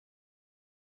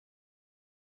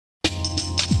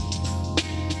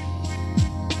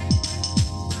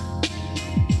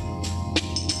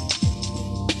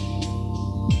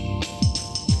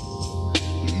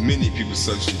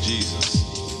people search for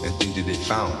Jesus and think that they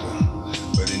found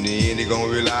him. But in the end, they're going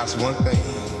to realize one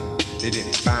thing. They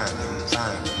didn't find him,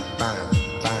 find him, find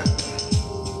him, find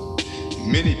him.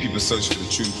 Many people search for the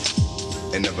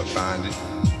truth and never find it.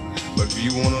 But if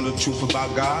you want to know the truth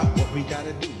about God, what we got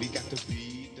to do, we got to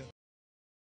read.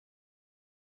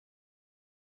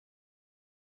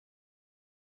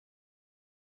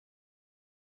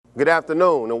 Good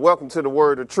afternoon and welcome to the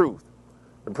Word of Truth,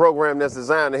 the program that's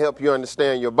designed to help you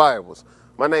understand your Bibles.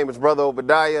 My name is Brother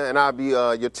Obadiah and I'll be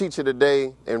your teacher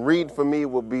today, and reading for me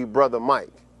will be Brother Mike.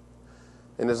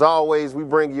 And as always, we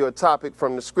bring you a topic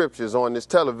from the scriptures on this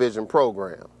television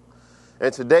program.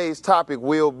 And today's topic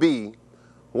will be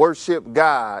worship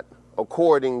God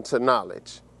according to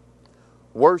knowledge.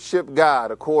 Worship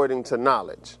God according to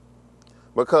knowledge.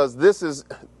 Because this is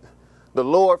the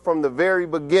Lord from the very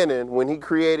beginning. When he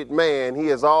created man, he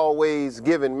has always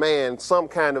given man some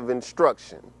kind of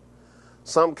instruction,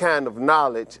 some kind of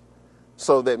knowledge,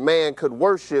 so that man could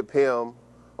worship him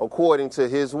according to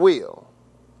his will.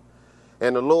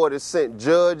 And the Lord has sent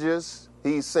judges,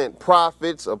 he's sent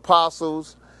prophets,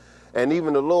 apostles, and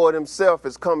even the Lord himself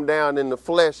has come down in the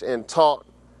flesh and taught.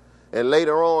 And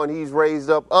later on, he's raised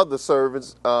up other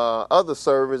servants,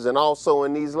 and also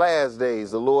in these last days,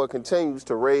 the Lord continues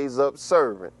to raise up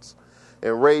servants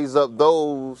and raise up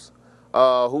those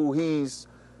who he's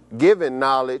given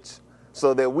knowledge,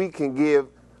 so that we can give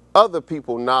other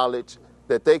people knowledge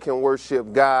that they can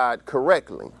worship God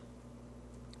correctly.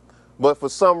 But for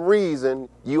some reason,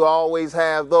 you always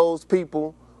have those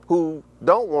people who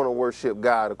don't want to worship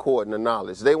God according to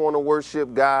knowledge. They want to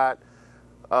worship God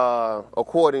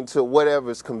according to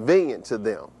whatever is convenient to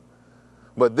them.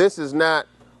 But this is not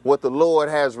what the Lord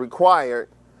has required.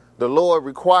 The Lord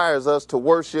requires us to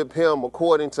worship him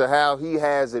according to how he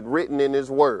has it written in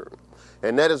his word.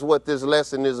 And that is what this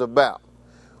lesson is about.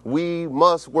 We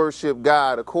must worship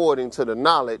God according to the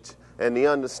knowledge and the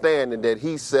understanding that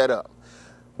he set up.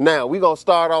 Now, we're going to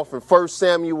start off in 1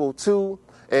 Samuel 2,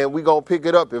 and we're going to pick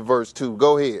it up at verse 2.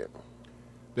 Go ahead.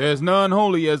 There is none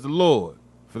holy as the Lord,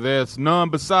 for there is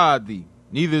none beside thee,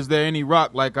 neither is there any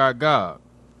rock like our God.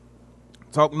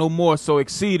 Talk no more so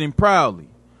exceeding proudly.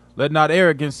 Let not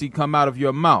arrogancy come out of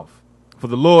your mouth. For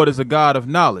the Lord is a God of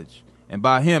knowledge, and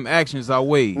by him actions are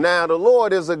weighed. Now the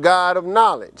Lord is a God of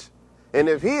knowledge. And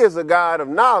if he is a God of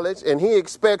knowledge and he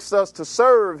expects us to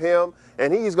serve him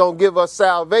and he's going to give us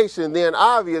salvation, then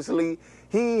obviously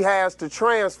he has to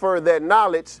transfer that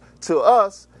knowledge to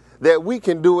us that we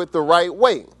can do it the right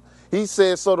way. He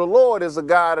says, so the Lord is a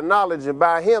God of knowledge, and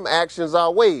by him actions are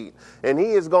weighed. And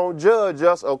he is going to judge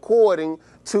us according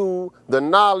to the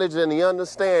knowledge and the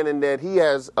understanding that he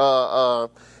has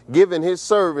given his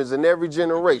servants in every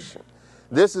generation.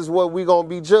 This is what we're going to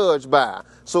be judged by.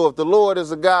 So if the Lord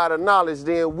is a God of knowledge,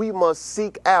 then we must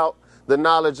seek out the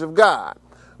knowledge of God.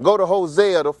 Go to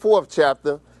Hosea, the 4th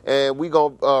chapter, and we're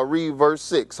going to read verse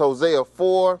 6. Hosea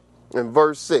 4 and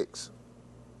verse 6.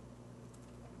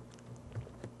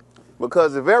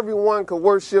 Because if everyone could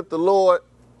worship the Lord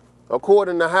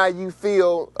according to how you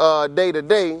feel day to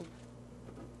day,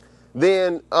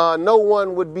 then no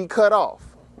one would be cut off.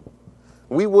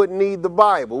 We wouldn't need the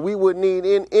Bible. We wouldn't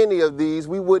need any of these.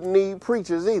 We wouldn't need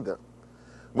preachers either.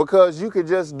 Because you could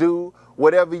just do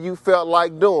whatever you felt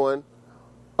like doing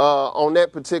on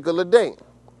that particular day.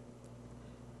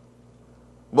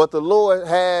 But the Lord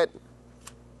had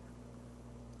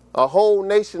a whole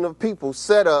nation of people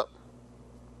set up,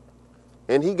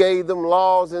 and he gave them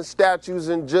laws and statutes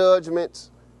and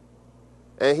judgments.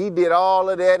 And he did all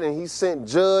of that, and he sent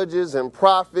judges and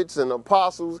prophets and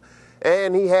apostles.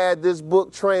 And he had this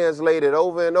book translated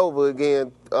over and over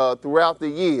again throughout the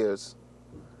years,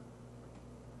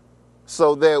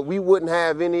 so that we wouldn't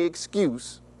have any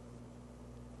excuse,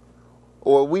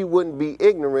 or we wouldn't be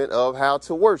ignorant of how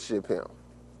to worship him.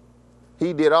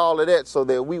 He did all of that so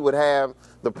that we would have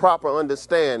the proper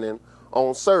understanding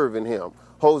on serving him.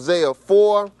 Hosea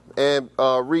 4 and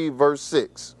read verse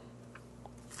 6.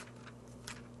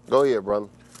 Go ahead, brother.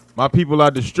 My people are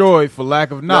destroyed for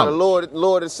lack of knowledge. Now the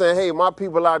Lord is saying, hey, my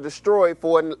people are destroyed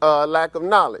for lack of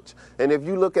knowledge. And if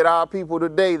you look at our people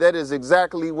today, that is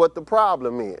exactly what the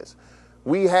problem is.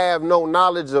 We have no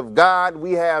knowledge of God.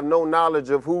 We have no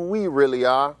knowledge of who we really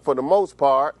are for the most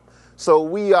part. So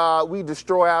we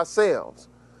destroy ourselves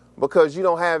because you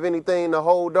don't have anything to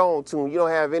hold on to. You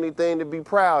don't have anything to be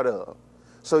proud of.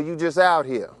 So you just out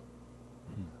here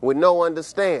with no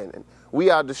understanding. We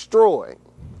are destroyed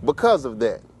because of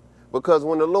that. Because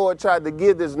when the Lord tried to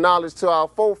give this knowledge to our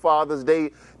forefathers,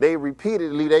 they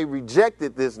repeatedly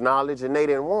rejected this knowledge and they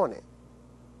didn't want it.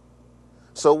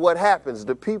 So what happens?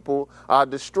 The people are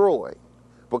destroyed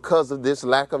because of this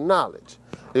lack of knowledge.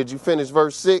 Did you finish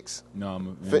verse 6? No,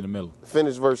 I'm in the middle.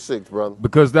 Finish verse 6, brother.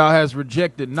 Because thou hast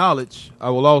rejected knowledge, I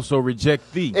will also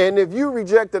reject thee. And if you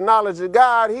reject the knowledge of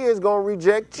God, he is going to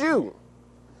reject you.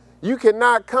 You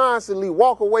cannot constantly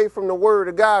walk away from the word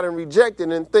of God and reject it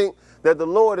and think that the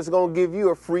Lord is going to give you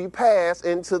a free pass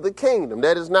into the kingdom.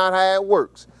 That is not how it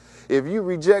works. If you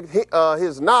reject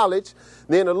his knowledge,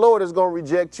 then the Lord is going to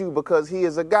reject you because he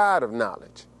is a God of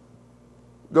knowledge.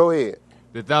 Go ahead.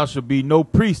 That thou shalt be no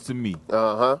priest to me,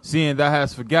 seeing thou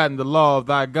hast forgotten the law of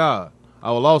thy God. I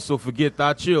will also forget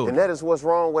thy children. And that is what's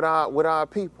wrong with our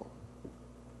people.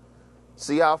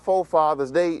 See, our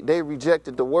forefathers, they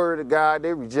rejected the word of God.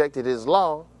 They rejected his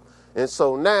law. And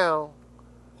so now,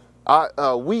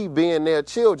 we being their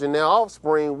children, their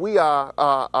offspring, we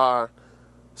are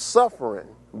suffering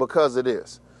because of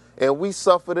this. And we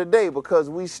suffer today because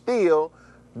we still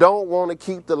don't want to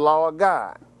keep the law of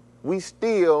God. We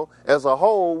still, as a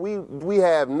whole, we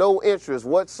have no interest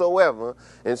whatsoever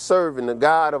in serving the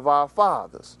God of our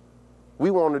fathers.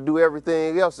 We want to do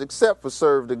everything else except for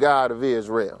serve the God of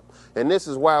Israel. And this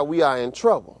is why we are in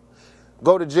trouble.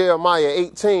 Go to Jeremiah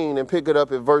 18 and pick it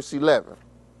up at verse 11.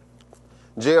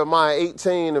 Jeremiah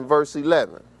 18 and verse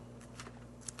 11.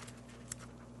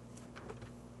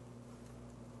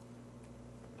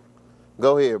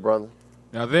 Go ahead, brother.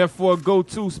 Now therefore go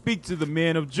to speak to the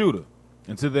men of Judah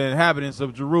and to the inhabitants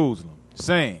of Jerusalem,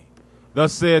 saying,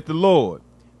 Thus saith the Lord,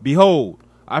 Behold,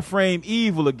 I frame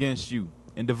evil against you,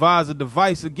 and devise a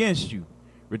device against you.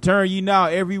 Return ye now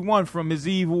every one from his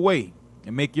evil way,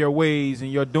 and make your ways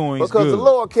and your doings because good. The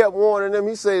Lord kept warning them.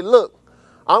 He said, look,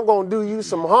 I'm going to do you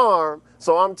some harm,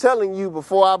 so I'm telling you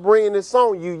before I bring this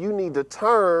on you, you need to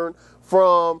turn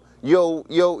from your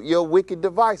wicked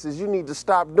devices. You need to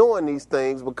stop doing these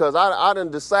things because I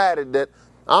done decided that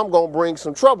I'm going to bring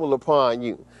some trouble upon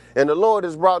you. And the Lord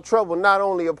has brought trouble not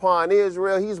only upon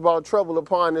Israel, he's brought trouble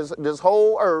upon this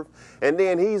whole earth. And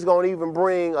then he's going to even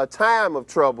bring a time of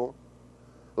trouble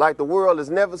like the world has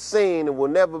never seen and will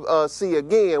never see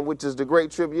again, which is the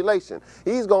Great Tribulation.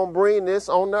 He's going to bring this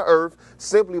on the earth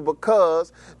simply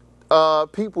because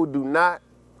people do not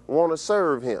want to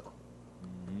serve him.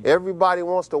 Everybody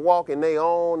wants to walk in their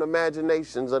own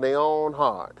imaginations of their own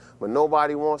heart, but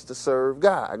nobody wants to serve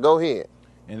God. Go ahead.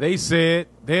 And they said,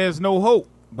 There's no hope,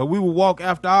 but we will walk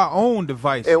after our own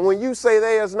devices. And when you say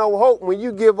there's no hope, when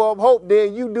you give up hope,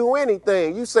 then you do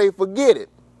anything. You say, forget it.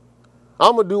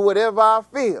 I'm going to do whatever I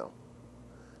feel.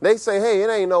 They say, hey, it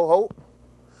ain't no hope.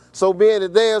 So being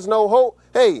that there's no hope,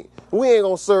 hey, we ain't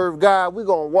going to serve God. We're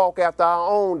going to walk after our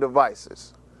own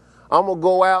devices. I'm going to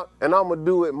go out and I'm going to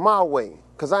do it my way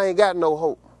because I ain't got no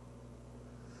hope.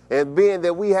 And being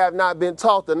that we have not been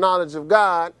taught the knowledge of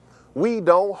God, we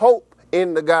don't hope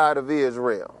in the God of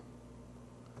Israel.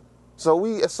 So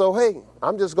hey,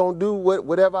 I'm just going to do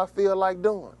whatever I feel like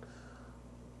doing.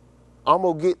 I'm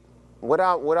going to get what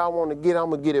I want to get, I'm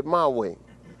going to get it my way.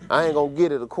 I ain't going to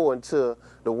get it according to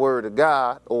the word of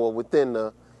God or within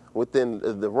the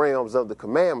realms of the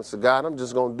commandments of God. I'm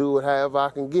just going to do it however I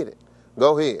can get it.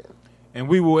 Go ahead. And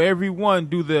we will every one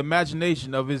do the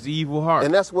imagination of his evil heart.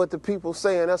 And that's what the people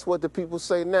say, and that's what the people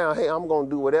say now. Hey, I'm going to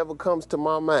do whatever comes to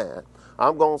my mind.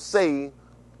 I'm going to say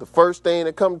the first thing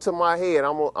that comes to my head,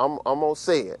 I'm going to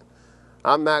say it.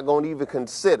 I'm not going to even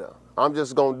consider. I'm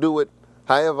just going to do it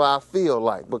however I feel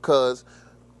like, because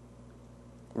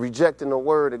rejecting the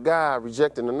word of God,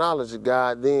 rejecting the knowledge of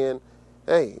God, then,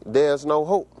 hey, there's no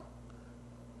hope.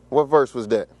 What verse was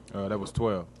that? That was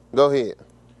 12. Go ahead.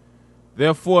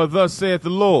 Therefore, thus saith the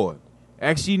Lord,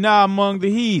 ask ye now among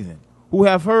the heathen, who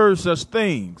have heard such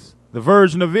things. The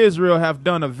virgin of Israel hath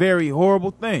done a very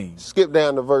horrible thing. Skip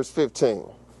down to verse 15.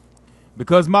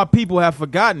 Because my people have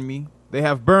forgotten me, they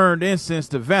have burned incense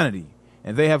to vanity,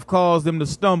 and they have caused them to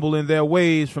stumble in their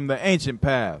ways from the ancient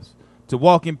paths, to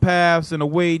walk in paths in a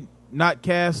way not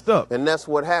cast up. And that's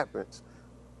what happens.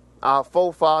 Our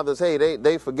forefathers, hey,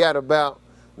 they forgot about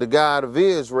the God of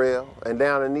Israel, and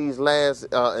down in these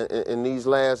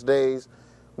last days,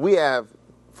 we have,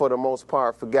 for the most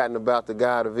part, forgotten about the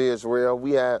God of Israel.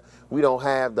 We don't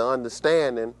have the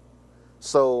understanding.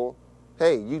 So,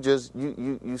 hey,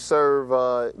 you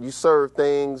serve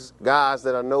things, gods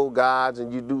that are no gods,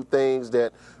 and you do things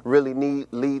that really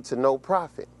lead to no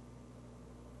profit.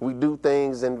 We do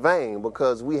things in vain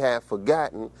because we have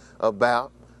forgotten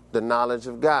about the knowledge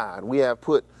of God. We have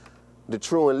put the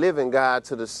true and living God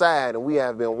to the side, and we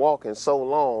have been walking so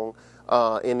long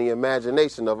in the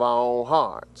imagination of our own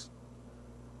hearts.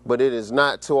 But it is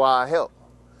not to our help.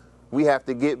 We have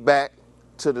to get back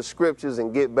to the scriptures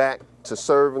and get back to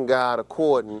serving God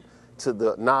according to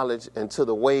the knowledge and to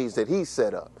the ways that he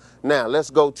set up. Now, let's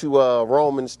go to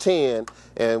Romans 10,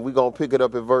 and we're going to pick it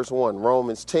up at verse 1.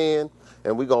 Romans 10,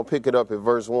 and we're going to pick it up at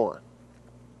verse 1.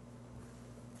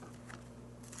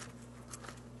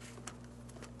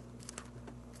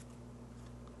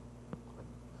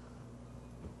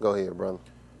 Go ahead, brother.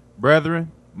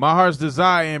 Brethren, my heart's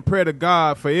desire and prayer to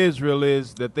God for Israel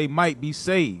is that they might be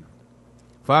saved.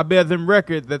 For I bear them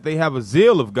record that they have a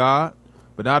zeal of God,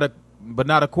 but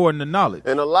not according to knowledge.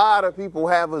 And a lot of people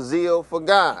have a zeal for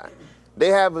God. They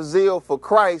have a zeal for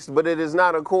Christ, but it is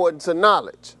not according to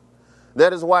knowledge.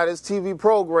 That is why this TV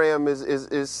program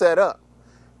is set up.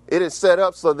 It is set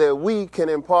up so that we can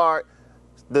impart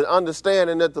the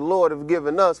understanding that the Lord has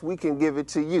given us. We can give it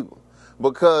to you,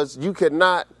 because you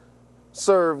cannot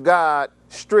serve God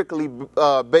strictly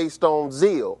based on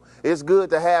zeal. It's good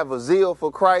to have a zeal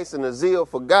for Christ and a zeal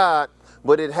for God,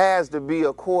 but it has to be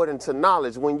according to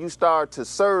knowledge. When you start to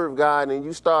serve God and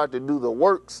you start to do the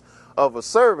works of a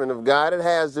servant of God, it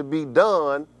has to be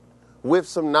done with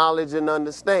some knowledge and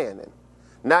understanding,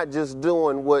 not just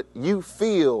doing what you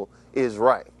feel is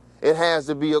right. It has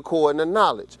to be according to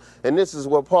knowledge. And this is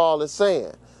what Paul is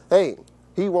saying. Hey,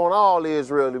 he want all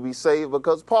Israel to be saved,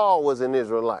 because Paul was an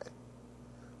Israelite.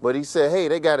 But he said, hey,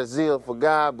 they got a zeal for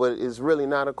God, but it's really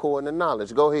not according to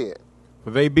knowledge. Go ahead.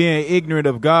 For they being ignorant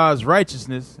of God's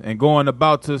righteousness and going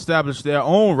about to establish their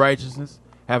own righteousness,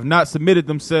 have not submitted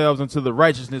themselves unto the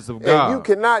righteousness of God. And you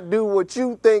cannot do what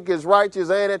you think is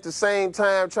righteous and at the same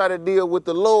time try to deal with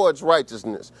the Lord's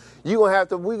righteousness. You gonna have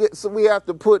to we have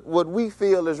to put what we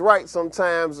feel is right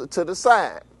sometimes to the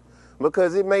side,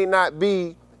 because it may not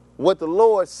be what the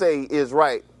Lord say is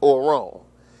right or wrong.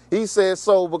 He says,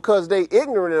 so because they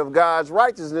ignorant of God's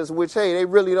righteousness, which, hey, they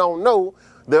really don't know,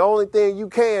 the only thing you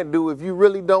can do if you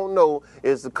really don't know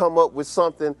is to come up with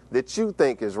something that you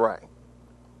think is right.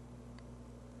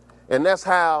 And that's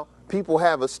how people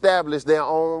have established their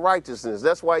own righteousness.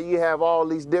 That's why you have all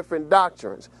these different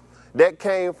doctrines that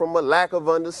came from a lack of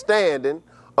understanding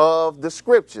of the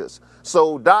scriptures.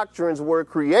 So doctrines were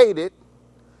created,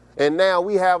 and now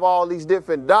we have all these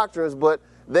different doctrines, but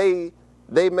they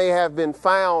may have been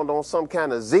found on some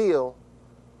kind of zeal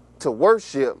to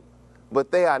worship, but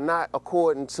they are not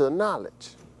according to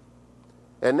knowledge.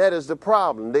 And that is the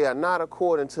problem. They are not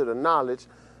according to the knowledge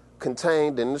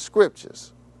contained in the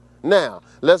scriptures. Now,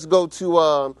 let's go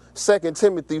to 2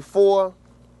 Timothy 4,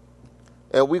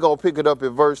 and we're going to pick it up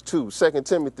at verse 2. 2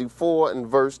 Timothy 4 and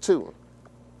verse 2.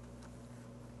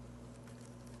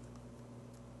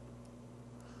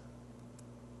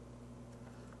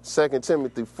 Second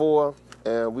Timothy 4,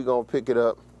 and we're going to pick it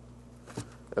up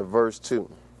at verse 2.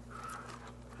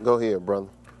 Go ahead, brother.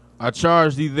 I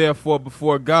charge thee therefore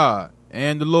before God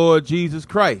and the Lord Jesus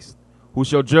Christ, who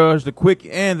shall judge the quick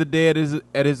and the dead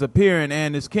at his appearing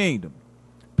and his kingdom.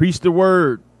 Preach the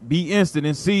word, be instant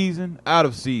in season, out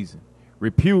of season.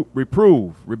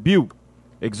 Reprove, rebuke,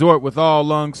 exhort with all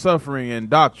long suffering and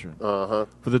doctrine. For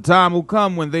the time will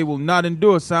come when they will not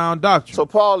endure sound doctrine. So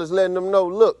Paul is letting them know,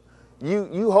 look,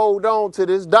 you hold on to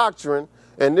this doctrine,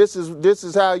 and this is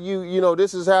how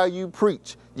this is how you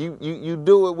preach. You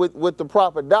do it with the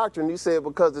proper doctrine. He said,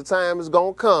 because the time is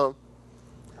going to come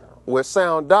where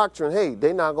sound doctrine, hey,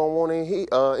 they're not going to want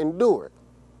to endure it.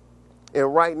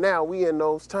 And right now we in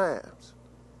those times.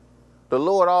 The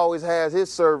Lord always has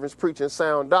his servants preaching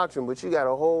sound doctrine, but you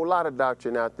got a whole lot of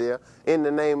doctrine out there in the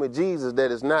name of Jesus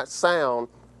that is not sound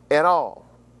at all.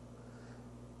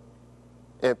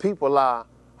 And people are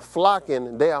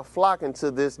flocking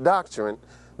to this doctrine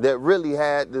that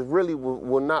really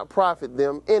will not profit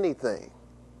them anything.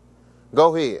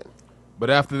 Go ahead. But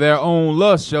after their own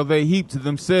lust shall they heap to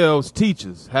themselves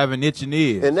teachers, having itching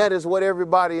ears. And that is what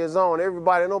everybody is on.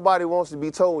 Nobody wants to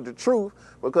be told the truth,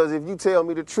 because if you tell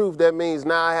me the truth, that means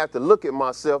now I have to look at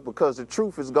myself, because the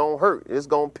truth is going to hurt. It's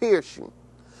going to pierce you.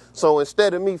 So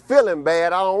instead of me feeling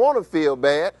bad, I don't want to feel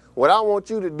bad. What I want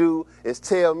you to do is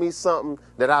tell me something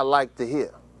that I like to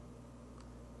hear.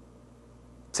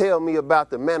 Tell me about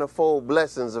the manifold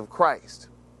blessings of Christ.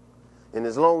 And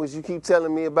as long as you keep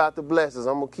telling me about the blessings,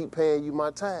 I'm going to keep paying you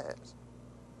my tithes.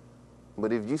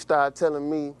 But if you start telling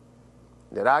me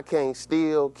that I can't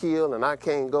steal, kill, and I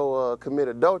can't go commit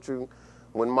adultery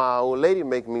when my old lady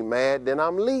make me mad, then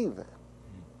I'm leaving.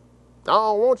 I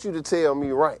don't want you to tell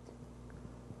me right.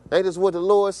 That is what the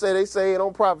Lord said. They say,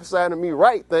 don't prophesy to me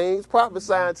right things.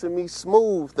 Prophesy to me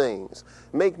smooth things.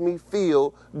 Make me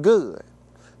feel good.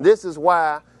 This is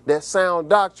why that sound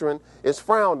doctrine is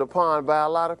frowned upon by a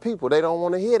lot of people. They don't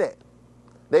want to hear that.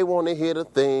 They want to hear the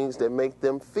things that make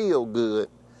them feel good.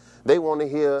 They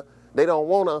don't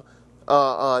want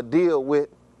to deal with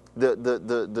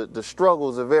the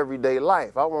struggles of everyday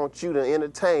life. I want you to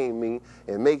entertain me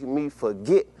and make me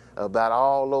forget about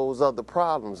all those other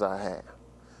problems I have.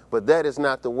 But that is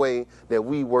not the way that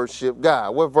we worship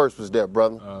God. What verse was that,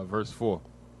 brother? Verse 4.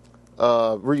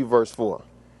 Read verse 4.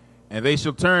 And they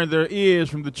shall turn their ears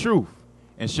from the truth,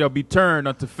 and shall be turned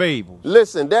unto fables.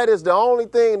 Listen, that is the only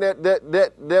thing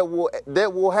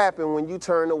that will happen when you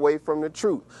turn away from the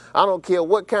truth. I don't care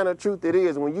what kind of truth it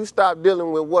is. When you stop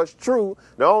dealing with what's true,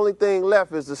 the only thing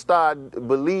left is to start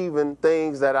believing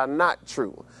things that are not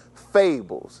true.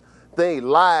 Fables, things,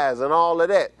 lies, and all of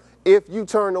that. If you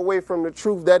turn away from the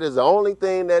truth, that is the only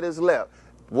thing that is left.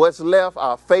 What's left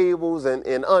are fables and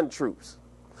untruths.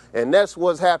 And that's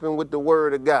what's happened with the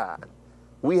word of God.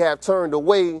 We have turned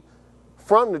away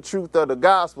from the truth of the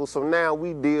gospel, so now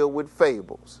we deal with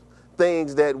fables,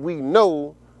 things that we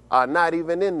know are not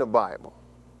even in the Bible,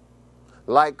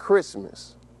 like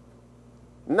Christmas.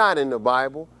 Not in the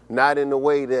Bible, not in the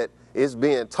way that it's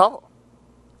being taught.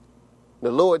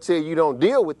 The Lord tell you don't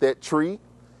deal with that tree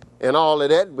and all of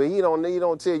that, but he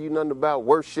don't tell you nothing about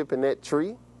worshiping that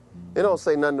tree. It don't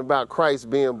say nothing about Christ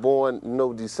being born,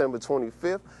 December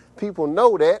 25th. People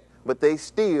know that, but they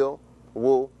still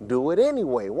will do it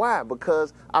anyway. Why?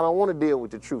 Because I don't want to deal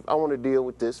with the truth. I want to deal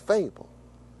with this fable.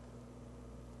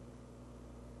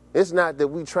 It's not that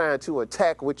we trying to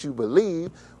attack what you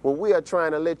believe. What we are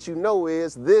trying to let you know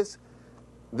is this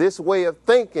way of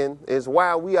thinking is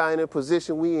why we are in a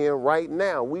position we in right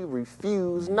now. We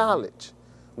refuse knowledge.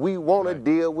 We want to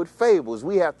deal with fables.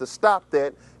 We have to stop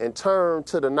that and turn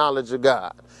to the knowledge of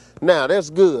God. Now, that's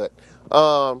good.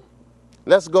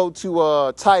 Let's go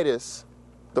to Titus,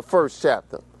 the first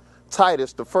chapter.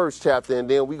 Titus, the first chapter, and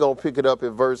then we're going to pick it up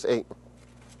at verse 8.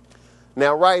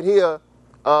 Now, right here,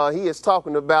 he is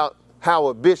talking about how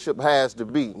a bishop has to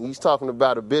be. He's talking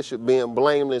about a bishop being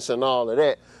blameless and all of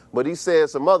that. But he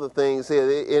says some other things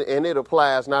here, and it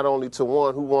applies not only to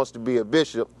one who wants to be a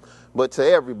bishop, but to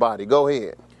everybody. Go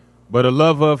ahead. But a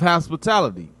lover of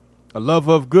hospitality, a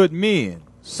lover of good men,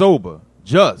 sober,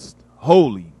 just,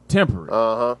 holy,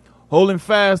 temperate, holding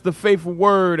fast the faithful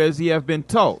word as he have been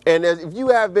taught. And if you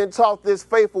have been taught this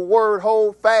faithful word,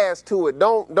 hold fast to it.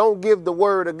 Don't give the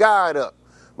word of God up,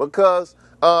 because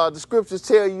the scriptures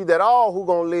tell you that all who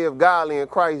gonna live godly in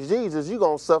Christ Jesus, you're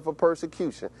gonna suffer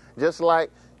persecution, just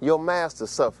like your master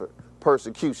suffered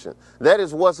persecution. That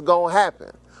is what's gonna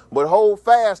happen. But hold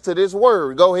fast to this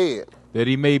word. Go ahead. That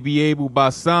he may be able by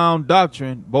sound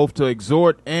doctrine both to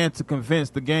exhort and to convince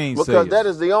the gainsayers. Because that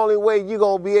is the only way you're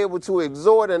going to be able to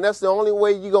exhort, and that's the only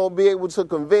way you're going to be able to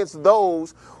convince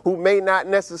those who may not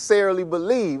necessarily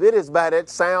believe. It is by that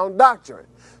sound doctrine.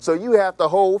 So you have to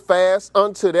hold fast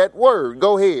unto that word.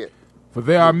 Go ahead. For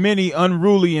there are many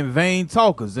unruly and vain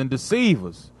talkers and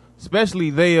deceivers, especially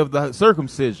they of the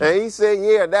circumcision. And he said,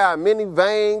 yeah, there are many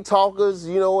vain talkers,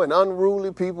 and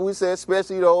unruly people. He said,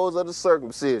 especially those of the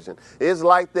circumcision. It's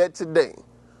like that today.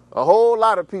 A whole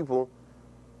lot of people,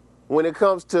 when it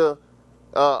comes to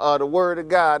the word of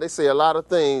God, they say a lot of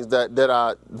things that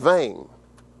are vain.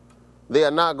 They are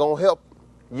not going to help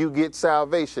you get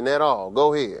salvation at all.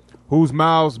 Go ahead. Whose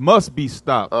mouths must be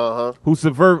stopped, who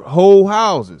subvert whole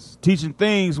houses, teaching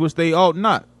things which they ought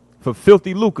not, for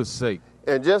filthy lucre's sake.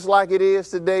 And just like it is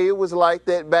today, it was like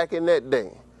that back in that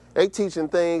day. They teaching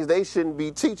things they shouldn't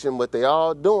be teaching, but they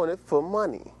all doing it for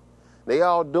money. They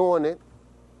all doing it,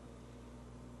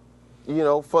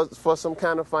 for some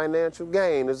kind of financial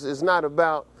gain. It's not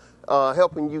about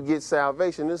helping you get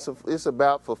salvation. It's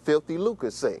about for filthy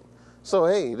lucre's sake. So,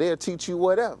 hey, they'll teach you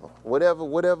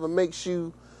whatever makes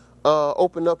you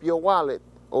open up your wallet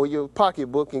or your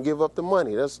pocketbook and give up the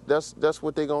money. That's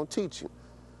what they're going to teach you.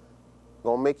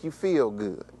 Going to make you feel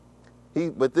good.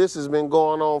 But this has been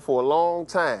going on for a long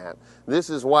time.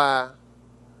 This is why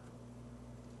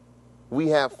we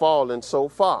have fallen so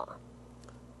far.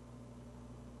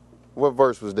 What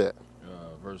verse was that?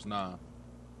 Verse 9.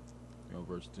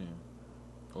 Verse 10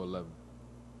 or 11.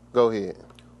 Go ahead.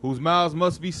 Whose mouths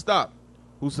must be stopped,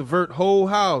 who subvert whole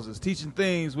houses, teaching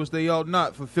things which they ought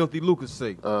not, for filthy lucre's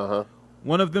sake.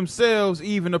 One of themselves,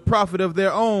 even a prophet of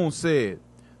their own, said,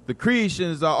 the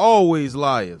Cretans are always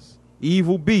liars,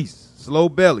 evil beasts, slow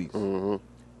bellies.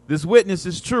 This witness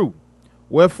is true.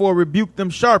 Wherefore rebuke them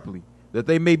sharply, that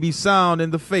they may be sound in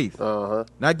the faith,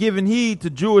 not giving heed to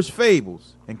Jewish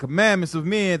fables and commandments of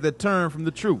men that turn from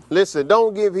the truth. Listen,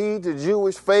 don't give heed to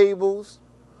Jewish fables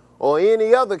or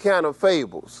any other kind of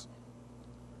fables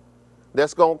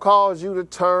that's going to cause you to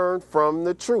turn from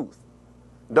the truth.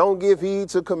 Don't give heed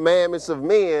to commandments of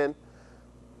men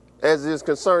as is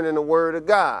concerning the word of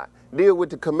God. Deal with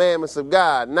the commandments of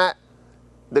God, not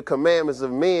the commandments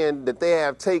of men that they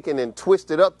have taken and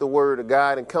twisted up the word of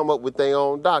God and come up with their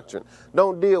own doctrine.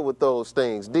 Don't deal with those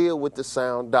things. Deal with the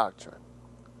sound doctrine.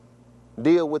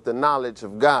 Deal with the knowledge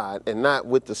of God and not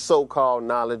with the so-called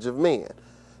knowledge of men.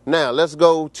 Now, let's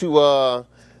go to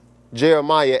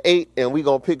Jeremiah 8, and we're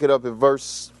going to pick it up at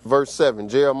verse 7.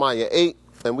 Jeremiah 8,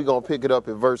 and we're going to pick it up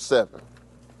at verse 7.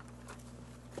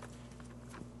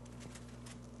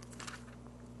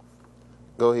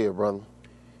 Go ahead, brother.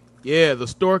 Yeah, the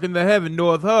stork in the heaven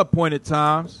knoweth her appointed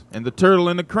times, and the turtle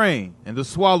and the crane, and the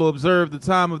swallow observe the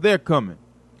time of their coming.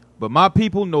 But my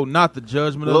people know not the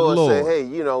judgment of the Lord. Lord said, hey,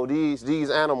 you know, these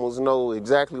animals know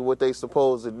exactly what they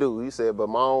supposed to do. He said, but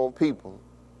my own people,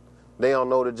 they don't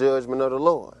know the judgment of the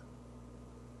Lord.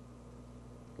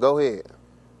 Go ahead.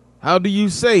 How do you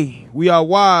say, we are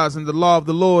wise, and the law of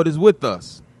the Lord is with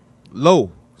us?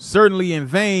 Lo, certainly in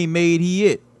vain made he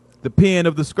it. The pen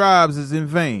of the scribes is in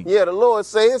vain. Yeah, the Lord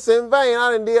say it's in vain.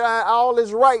 I done did all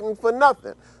this writing for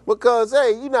nothing. Because,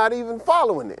 hey, you're not even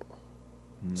following it.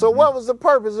 Mm-hmm. So what was the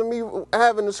purpose of me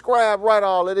having the scribe write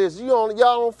all of this? Y'all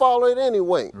don't follow it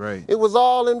anyway. Right. It was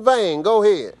all in vain. Go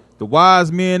ahead. The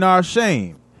wise men are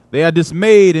ashamed. They are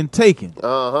dismayed and taken.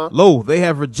 Lo, they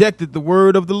have rejected the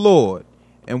word of the Lord.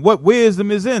 And what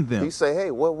wisdom is in them? He say, hey,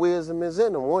 what wisdom is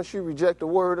in them? Once you reject the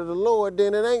word of the Lord,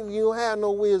 then you don't have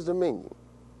no wisdom in you.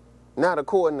 Not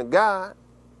according to God.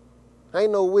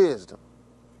 Ain't no wisdom.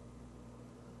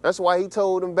 That's why he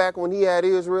told them back when he had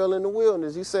Israel in the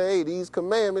wilderness, he said, hey, these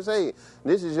commandments, hey,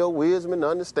 this is your wisdom and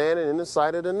understanding in the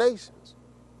sight of the nations.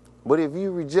 But if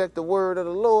you reject the word of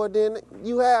the Lord, then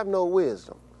you have no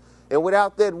wisdom. And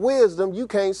without that wisdom, you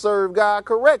can't serve God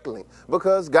correctly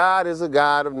because God is a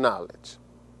God of knowledge.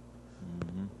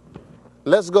 Mm-hmm.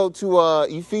 Let's go to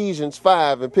Ephesians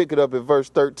 5 and pick it up at verse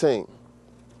 13.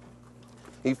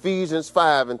 Ephesians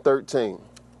 5 and 13.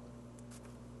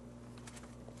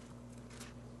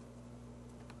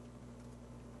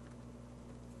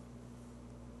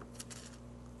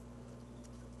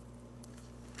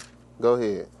 Go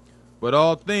ahead. But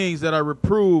all things that are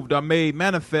reproved are made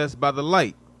manifest by the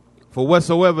light. For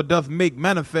whatsoever doth make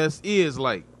manifest is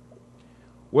light.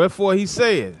 Wherefore he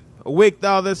saith, awake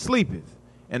thou that sleepeth,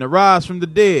 and arise from the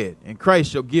dead, and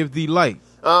Christ shall give thee light.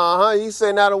 He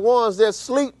said, now the ones that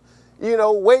sleep, you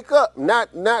know, wake up. Not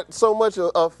so much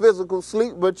a physical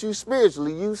sleep, but you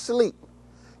spiritually, you sleep.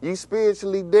 You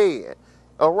spiritually dead.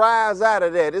 Arise out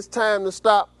of that. It's time to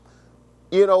stop,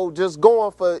 you know, just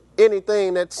going for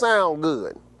anything that sound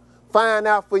good. Find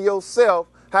out for yourself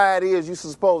how it is you're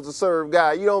supposed to serve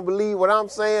God. You don't believe what I'm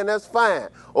saying? That's fine.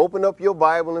 Open up your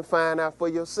Bible and find out for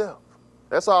yourself.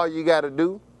 That's all you got to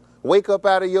do. Wake up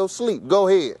out of your sleep. Go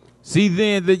ahead. See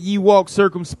then that ye walk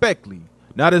circumspectly,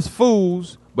 not as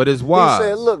fools, but as wise. He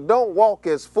said, look, don't walk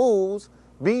as fools.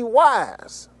 Be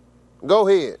wise. Go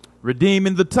ahead.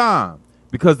 Redeeming the time,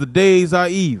 because the days are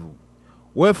evil.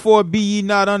 Wherefore be ye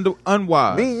not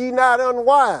unwise. Be ye not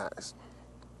unwise.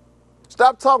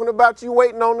 Stop talking about you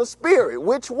waiting on the Spirit.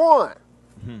 Which one?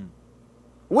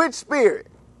 Which Spirit?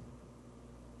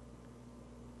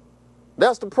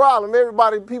 That's the problem.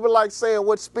 People like saying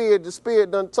what spirit the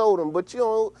Spirit done told them, but you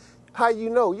don't. How you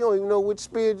know? You don't even know which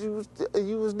spirit you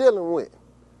was dealing with.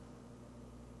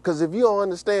 Because if you don't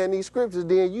understand these scriptures,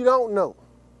 then you don't know.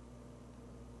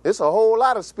 It's a whole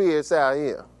lot of spirits out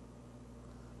here.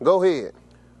 Go ahead.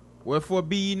 Wherefore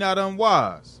be ye not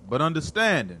unwise, but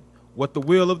understanding what the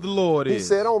will of the Lord is. He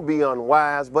said, don't be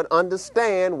unwise, but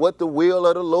understand what the will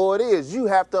of the Lord is. You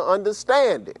have to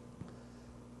understand it.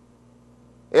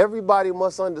 Everybody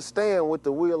must understand what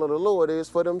the will of the Lord is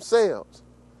for themselves.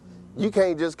 You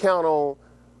can't just count on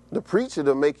the preacher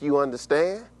to make you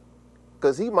understand,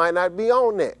 because he might not be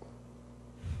on that.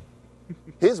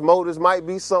 His motives might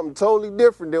be something totally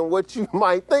different than what you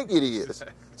might think it is.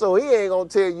 So he ain't going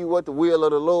to tell you what the will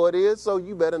of the Lord is, so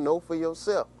you better know for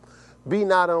yourself. Be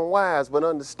not unwise, but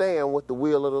understand what the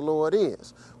will of the Lord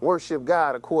is. Worship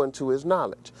God according to his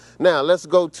knowledge. Now, let's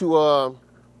go to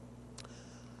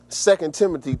 2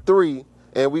 Timothy 3,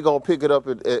 and we're going to pick it up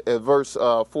at verse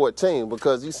 14,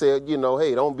 because he said, you know,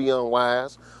 hey, don't be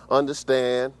unwise.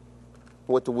 Understand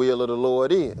what the will of the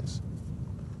Lord is.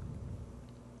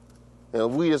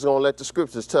 And we just going to let the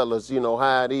scriptures tell us, you know,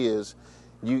 how it is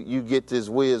you get this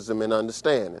wisdom and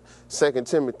understanding. 2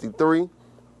 Timothy 3.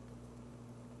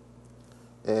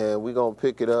 And we're going to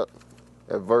pick it up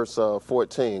at verse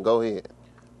 14. Go ahead.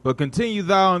 But continue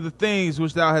thou in the things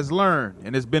which thou hast learned,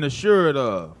 and hast been assured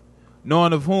of,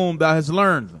 knowing of whom thou hast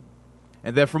learned them,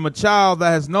 and that from a child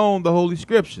thou hast known the holy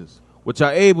scriptures, which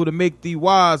are able to make thee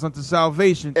wise unto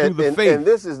salvation through the faith. And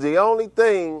this is the only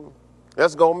thing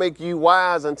that's going to make you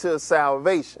wise until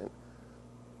salvation.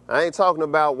 I ain't talking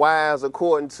about wise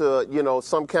according to,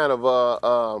 some kind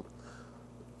of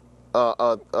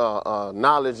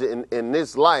knowledge in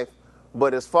this life.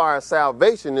 But as far as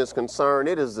salvation is concerned,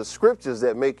 it is the scriptures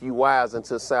that make you wise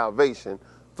unto salvation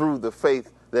through the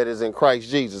faith that is in Christ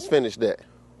Jesus. Finish that.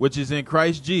 Which is in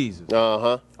Christ Jesus.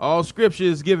 Uh-huh. All scripture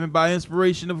is given by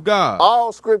inspiration of God.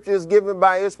 All scripture is given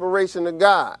by inspiration of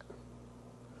God.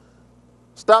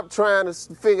 Stop trying to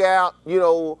figure out,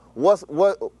 what's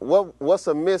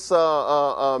a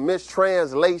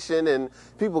mistranslation and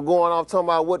people going off talking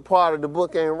about what part of the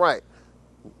book ain't right.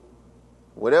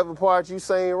 Whatever part you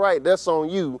saying right, that's on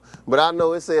you. But I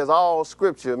know it says all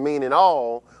scripture, meaning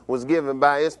all, was given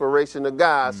by inspiration of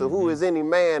God. Mm-hmm. So who is any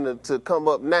man to come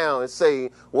up now and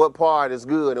say what part is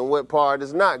good and what part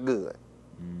is not good?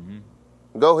 Mm-hmm.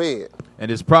 Go ahead. And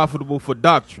it's profitable for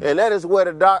doctrine. And that is where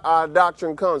our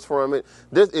doctrine comes from.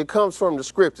 It comes from the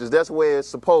scriptures. That's where it's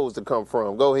supposed to come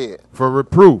from. Go ahead. For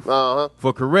reproof. Uh-huh.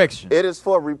 For correction. It is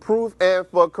for reproof and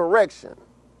for correction.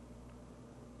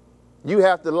 You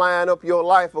have to line up your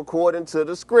life according to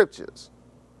the scriptures.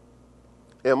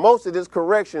 And most of this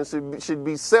correction should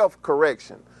be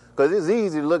self-correction. Because it's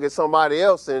easy to look at somebody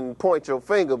else and point your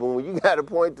finger. But when you got to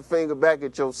point the finger back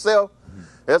at yourself,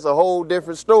 that's a whole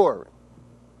different story.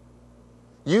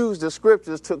 Use the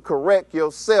scriptures to correct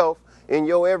yourself in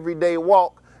your everyday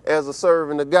walk as a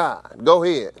servant of God. Go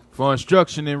ahead. For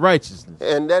instruction in righteousness.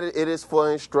 And that it is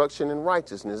for instruction in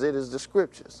righteousness. It is the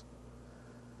scriptures.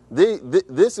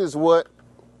 This is what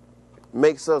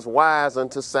makes us wise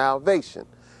unto salvation.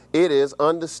 It is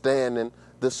understanding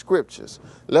the scriptures.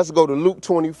 Let's go to Luke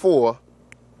 24,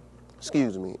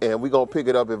 and we're going to pick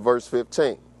it up at verse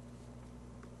 15.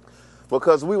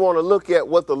 Because we want to look at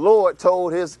what the Lord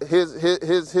told his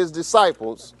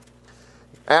disciples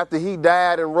after he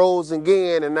died and rose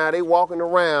again, and now they walking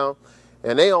around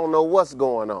and they don't know what's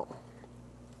going on.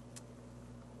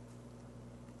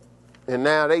 And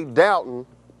now they doubting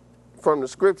from the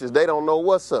scriptures. They don't know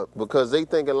what's up because they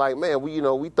thinking like, man,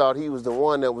 we thought he was the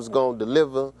one that was going to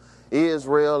deliver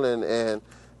Israel, and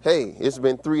hey, it's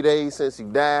been 3 days since he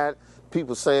died.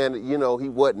 People saying that, he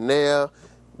wasn't there,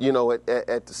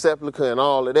 at the sepulcher and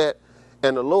all of that.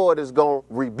 And the Lord is going to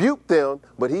rebuke them,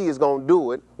 but he is going to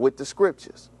do it with the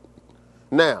scriptures.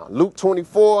 Now, Luke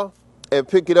 24, and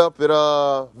pick it up at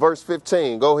verse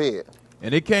 15. Go ahead.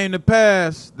 And it came to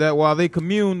pass that while they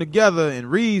communed together and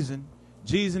reasoned,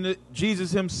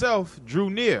 Jesus himself drew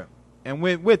near and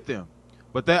went with them,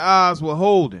 but their eyes were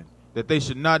holden, that they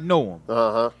should not know him.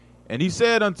 Uh-huh. And he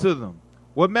said unto them,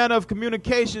 what manner of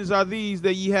communications are these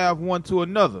that ye have one to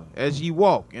another, as ye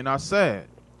walk and are sad?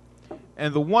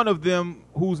 And the one of them,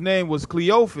 whose name was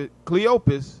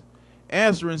Cleopas,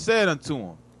 answering said unto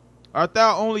him, art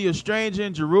thou only a stranger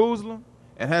in Jerusalem,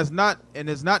 and has not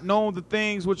known the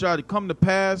things which are to come to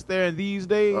pass there in these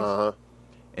days? Uh-huh.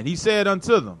 And he said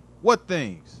unto them, what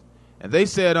things? And they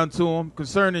said unto him,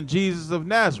 concerning Jesus of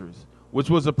Nazareth, which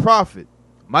was a prophet,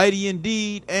 mighty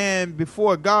indeed, and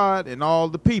before God and all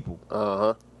the people.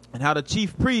 Uh-huh. And how the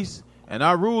chief priests and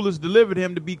our rulers delivered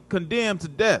him to be condemned to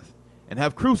death, and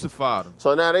have crucified him.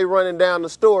 So now they running down the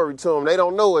story to him. They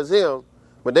don't know it's him,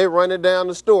 but they running down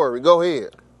the story. Go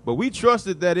ahead. But we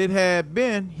trusted that it had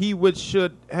been he which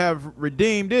should have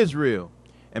redeemed Israel.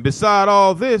 And beside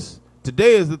all this,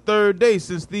 today is the third day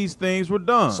since these things were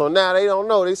done. So now they don't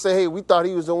know. They say, hey, we thought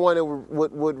he was the one that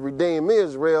would redeem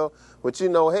Israel. But,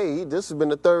 hey, this has been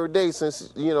the third day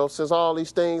since all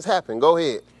these things happened. Go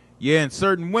ahead. Yeah, and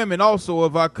certain women also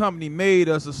of our company made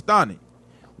us astonished,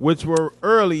 which were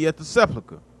early at the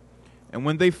sepulchre. And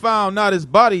when they found not his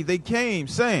body, they came,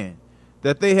 saying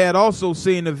that they had also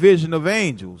seen a vision of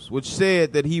angels, which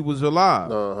said that he was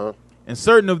alive. Uh-huh. And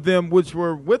certain of them which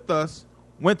were with us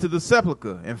went to the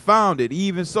sepulchre and found it,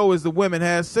 even so as the women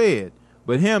had said,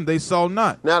 but him they saw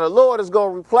not. Now the Lord is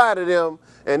going to reply to them,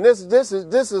 and this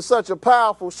is such a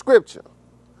powerful scripture,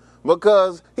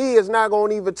 because he is not going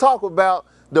to even talk about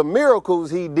the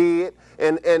miracles he did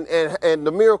and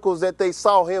the miracles that they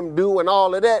saw him do and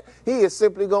all of that. He is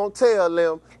simply going to tell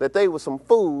them that they were some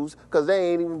fools because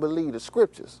they ain't even believe the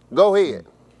scriptures. Go ahead.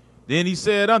 Then he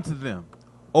said unto them,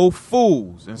 O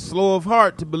fools, and slow of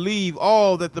heart to believe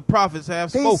all that the prophets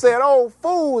have spoken. He said, O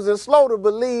fools, and slow to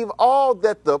believe all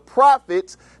that the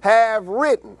prophets have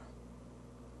written.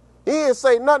 He didn't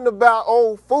say nothing about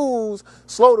old fools,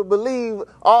 slow to believe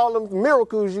all the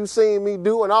miracles you seen me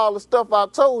do and all the stuff I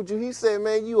told you. He said,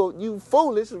 man, you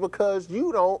foolish because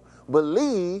you don't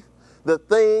believe the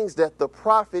things that the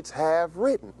prophets have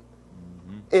written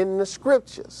in the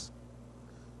scriptures.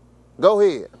 Go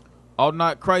ahead. Ought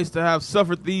not Christ to have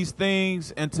suffered these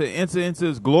things and to enter into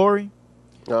his glory?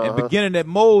 And beginning at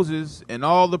Moses and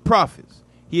all the prophets,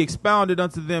 he expounded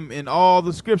unto them in all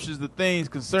the scriptures the things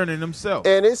concerning himself.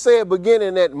 And it said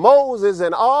beginning at Moses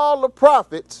and all the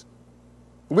prophets,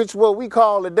 which what we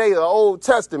call today the Old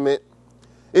Testament,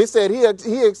 it said he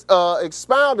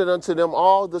expounded unto them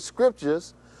all the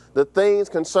scriptures, the things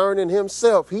concerning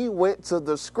himself. He went to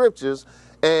the scriptures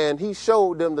and he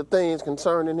showed them the things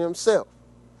concerning himself.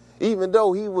 Even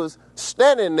though he was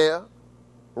standing there,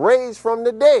 raised from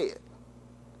the dead,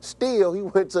 still he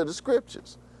went to the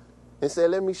scriptures and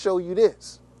said, let me show you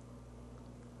this.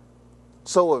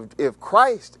 So if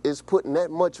Christ is putting that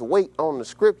much weight on the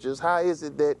scriptures, how is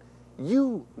it that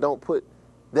you don't put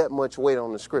that much weight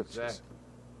on the scriptures? Exactly.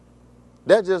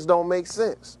 That just don't make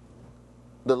sense.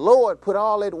 The Lord put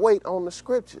all that weight on the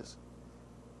scriptures.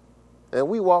 And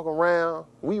we walk around,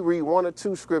 we read 1 or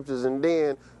 2 scriptures, and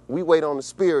then we wait on the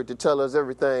Spirit to tell us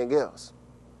everything else.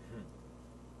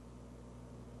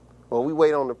 Or we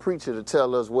wait on the preacher to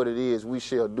tell us what it is we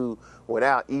shall do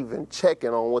without even checking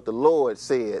on what the Lord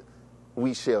said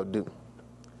we shall do.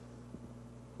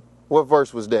 What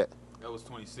verse was that? That was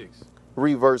 26.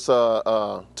 Read verse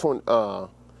 20,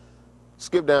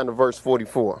 skip down to verse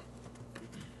 44.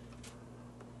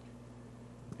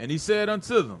 And he said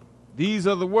unto them, these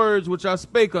are the words which I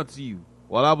spake unto you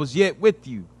while I was yet with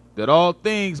you, that all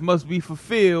things must be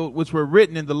fulfilled which were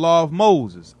written in the law of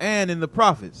Moses, and in the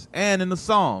prophets, and in the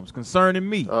Psalms concerning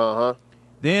me.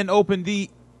 Then opened he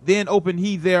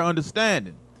their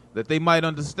understanding, that they might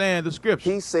understand the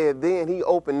scriptures. He said then he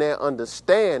opened their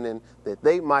understanding that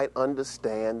they might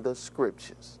understand the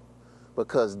scriptures.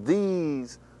 Because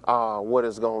these are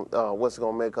what's going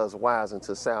to make us wise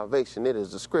unto salvation. It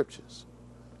is the scriptures.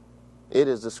 It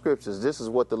is the scriptures. This is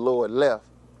what the Lord left.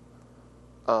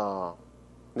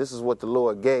 This is what the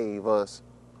Lord gave us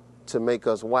to make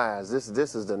us wise. This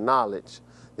is the knowledge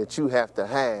that you have to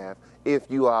have if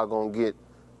you are going to get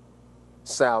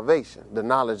salvation, the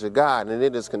knowledge of God. And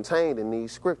it is contained in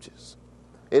these scriptures.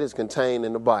 It is contained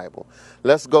in the Bible.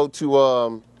 Let's go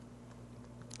to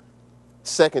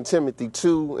 2 Timothy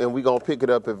 2, and we're going to pick it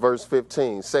up at verse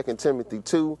 15. 2 Timothy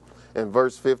 2 and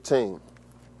verse 15.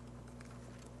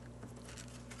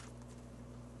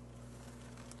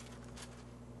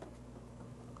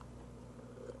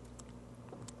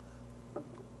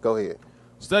 Go ahead.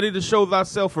 Study to show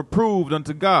thyself approved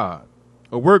unto God,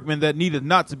 a workman that needeth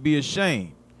not to be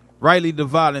ashamed, rightly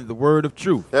dividing the word of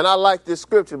truth. And I like this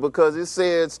scripture because it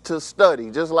says to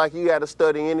study. Just like you got to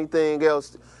study anything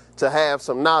else to have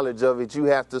some knowledge of it, you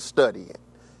have to study it.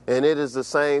 And it is the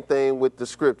same thing with the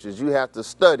scriptures. You have to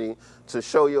study to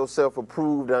show yourself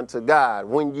approved unto God.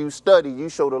 When you study, you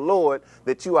show the Lord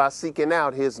that you are seeking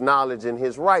out his knowledge and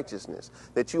his righteousness,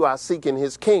 that you are seeking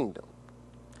his kingdom.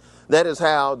 That is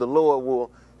how the Lord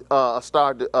will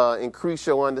start to increase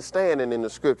your understanding in the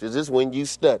scriptures. This is when you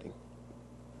study.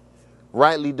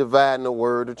 Rightly dividing the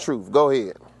word of truth. Go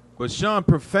ahead. But shun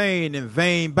profane and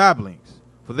vain babblings,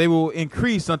 for they will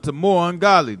increase unto more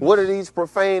ungodliness. What are these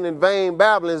profane and vain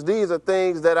babblings? These are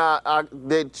things that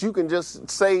that you can just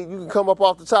say, you can come up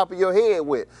off the top of your head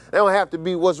with. They don't have to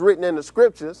be what's written in the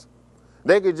scriptures.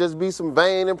 They could just be some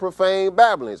vain and profane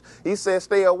babblings. He says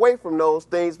stay away from those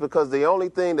things because the only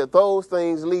thing that those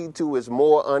things lead to is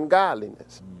more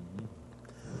ungodliness.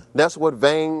 That's what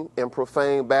vain and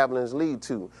profane babblings lead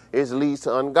to. It leads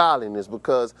to ungodliness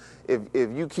because if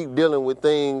you keep dealing with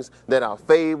things that are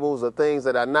fables or things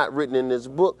that are not written in this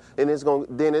book, and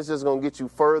then it's just going to get you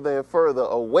further and further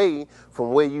away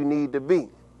from where you need to be.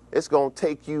 It's going to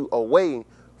take you away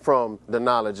from the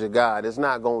knowledge of God. It's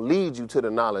not going to lead you to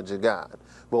the knowledge of God.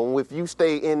 But if you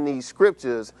stay in these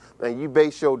scriptures and you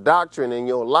base your doctrine and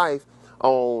your life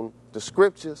on the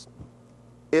scriptures,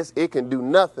 it can do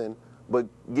nothing but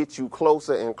get you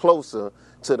closer and closer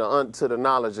to the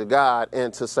knowledge of God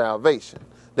and to salvation.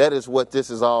 That is what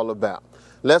this is all about.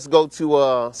 Let's go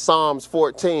to Psalms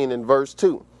 14 and verse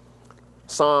 2.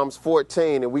 Psalms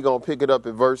 14, and we're going to pick it up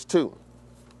at verse 2.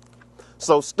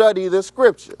 So study the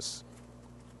scriptures.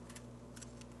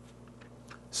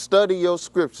 Study your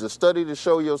scriptures. Study to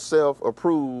show yourself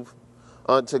approved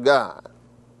unto God.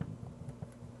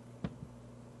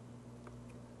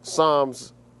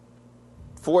 Psalms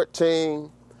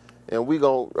 14, and we're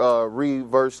going to read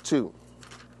verse 2.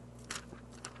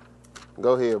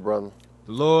 Go ahead, brother.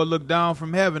 The Lord looked down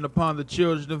from heaven upon the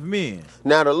children of men.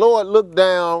 Now the Lord looked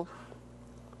down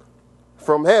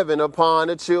from heaven upon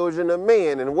the children of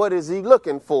men. And what is he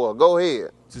looking for? Go ahead.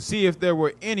 To see if there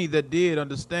were any that did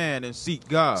understand and seek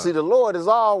God. See, the Lord is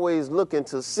always looking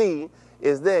to see,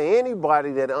 is there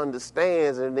anybody that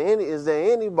understands, and is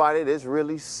there anybody that's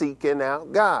really seeking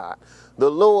out God? The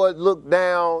Lord looked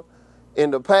down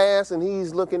in the past, and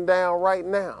he's looking down right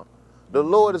now. The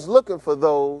Lord is looking for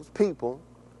those people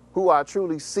who are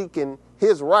truly seeking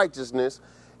his righteousness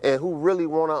and who really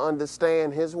want to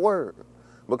understand his word.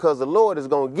 Because the Lord is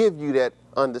going to give you that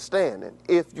understanding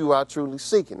if you are truly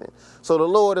seeking it. So the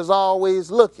Lord is always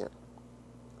looking.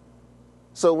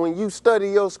 So when you study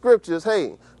your scriptures,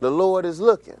 hey, the Lord is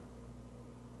looking.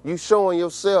 You showing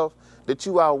yourself that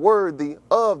you are worthy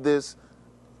of this,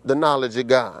 the knowledge of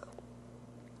God.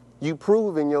 You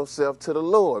proving yourself to the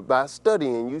Lord by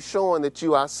studying. You showing that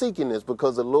you are seeking this,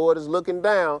 because the Lord is looking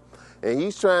down and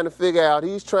he's trying to figure out,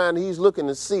 he's looking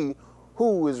to see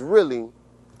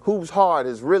whose heart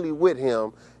is really with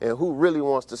him and who really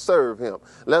wants to serve him.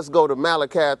 Let's go to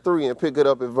Malachi 3 and pick it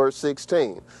up at verse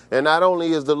 16. And not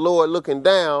only is the Lord looking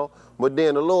down, but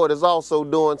then the Lord is also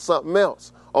doing something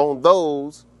else on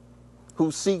those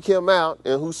who seek him out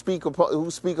and who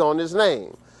speak on his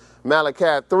name.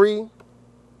 Malachi 3,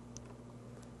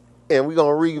 and we're going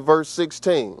to read verse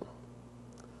 16.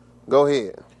 Go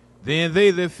ahead. Then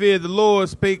they that feared the Lord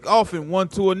spake often one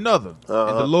to another,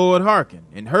 and the Lord hearkened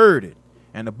and heard it.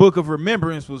 And the book of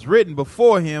remembrance was written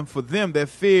before him for them that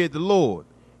feared the Lord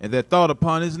and that thought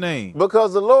upon his name.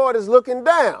 Because the Lord is looking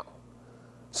down.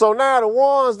 So now the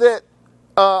ones that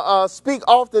speak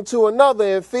often to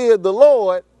another and feared the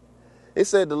Lord, it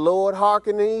said the Lord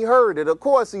hearkened and he heard it. Of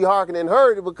course he hearkened and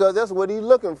heard it, because that's what he's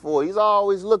looking for. He's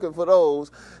always looking for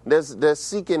those that's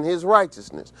seeking his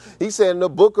righteousness. He said, in the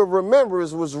book of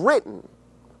remembrance was written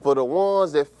for the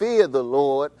ones that feared the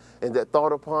Lord and that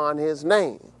thought upon his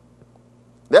name.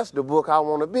 That's the book I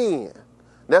want to be in.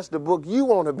 That's the book you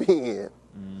want to be in.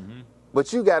 Mm-hmm.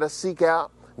 But you got to seek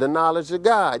out the knowledge of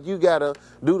God. You got to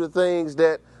do the things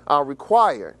that are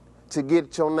required to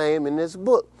get your name in this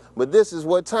book. But this is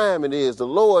what time it is. The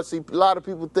Lord, see, a lot of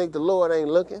people think the Lord ain't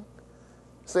looking.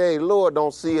 Say, hey, Lord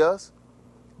don't see us.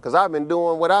 Because I've been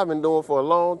doing what I've been doing for a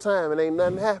long time and ain't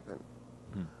nothing happened.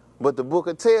 Mm-hmm. But the book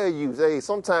will tell you, hey,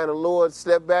 sometime the Lord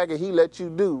step back and he let you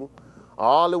do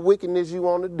all the wickedness you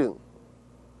want to do.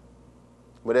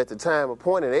 But at the time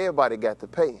appointed, everybody got to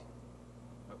pay.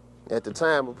 At the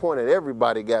time appointed,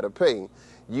 everybody got to pay.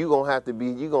 You're going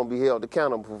to be held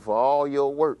accountable for all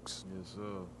your works. Yes, sir.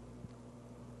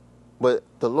 But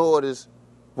the Lord is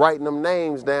writing them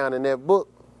names down in that book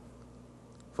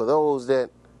for those that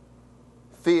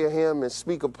fear him and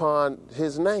speak upon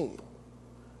his name.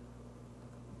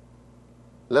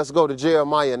 Let's go to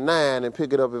Jeremiah 9 and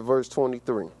pick it up at verse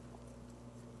 23.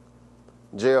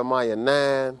 Jeremiah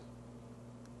 9.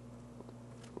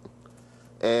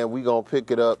 And we're going to pick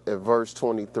it up at verse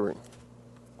 23.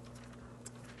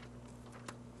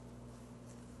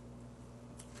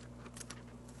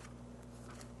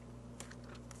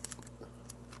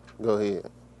 Go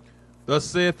ahead. Thus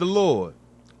saith the Lord,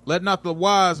 let not the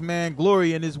wise man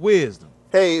glory in his wisdom.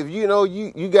 Hey, if you know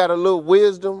you got a little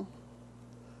wisdom,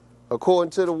 according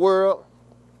to the world,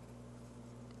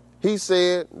 he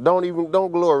said,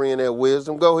 don't glory in that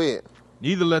wisdom. Go ahead.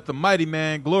 Neither let the mighty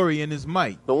man glory in his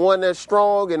might. The one that's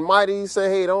strong and mighty, he say,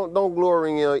 hey, don't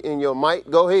glory in your might.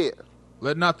 Go ahead.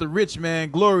 Let not the rich man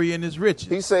glory in his riches.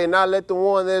 He say, not let the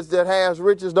one that has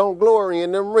riches, don't glory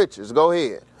in them riches. Go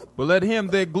ahead. But let him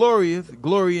that glorieth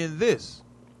glory in this,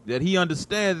 that he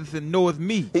understandeth and knoweth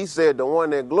me. He said, the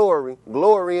one that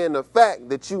glory in the fact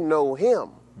that you know him.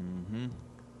 Mm-hmm.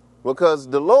 Because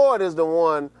the Lord is the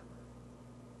one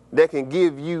that can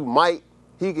give you might.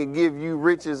 He can give you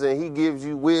riches, and he gives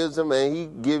you wisdom, and he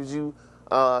gives you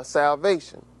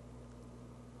salvation.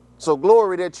 So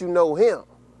glory that you know him.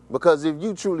 Because if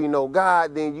you truly know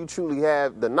God, then you truly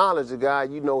have the knowledge of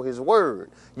God. You know his word.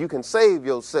 You can save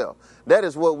yourself. That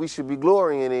is what we should be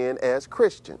glorying in as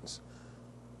Christians.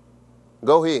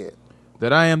 Go ahead.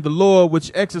 That I am the Lord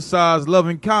which exercise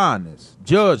loving kindness,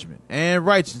 judgment, and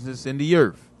righteousness in the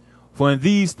earth. For in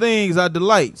these things I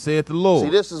delight, saith the Lord.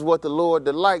 See, this is what the Lord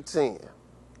delights in.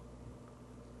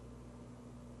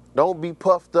 Don't be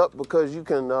puffed up because you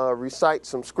can recite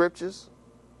some scriptures.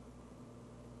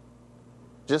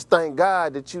 Just thank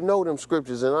God that you know them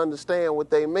scriptures and understand what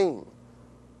they mean.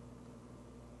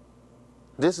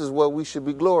 This is what we should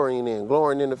be glorying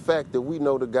in the fact that we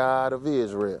know the God of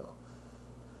Israel.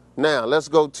 Now, let's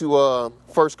go to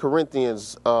 1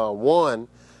 Corinthians 1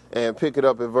 and pick it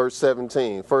up at verse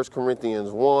 17. 1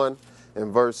 Corinthians 1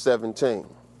 and verse 17.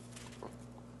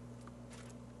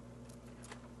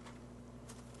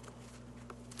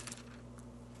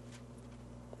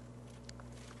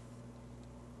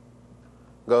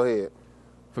 Go ahead.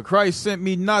 For Christ sent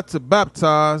me not to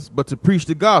baptize, but to preach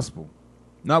the gospel,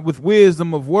 not with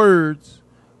wisdom of words,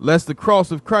 lest the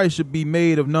cross of Christ should be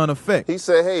made of none effect. He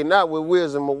said, hey, not with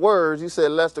wisdom of words. He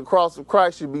said, lest the cross of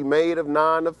Christ should be made of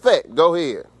none effect. Go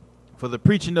ahead. For the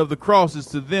preaching of the cross is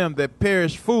to them that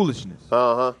perish foolishness.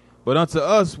 But unto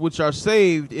us which are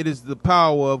saved, it is the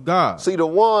power of God. See, the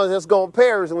ones that's going to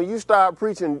perish, when you start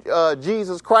preaching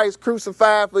Jesus Christ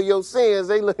crucified for your sins,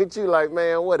 they look at you like,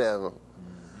 man, whatever.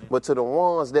 But to the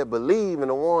ones that believe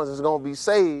and the ones that's going to be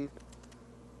saved,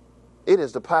 it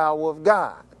is the power of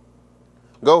God.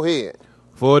 Go ahead.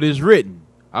 For it is written,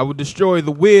 I will destroy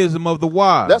the wisdom of the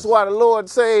wise. That's why the Lord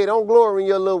say, don't glory in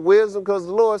your little wisdom, because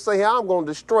the Lord say, hey, I'm going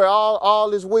to destroy all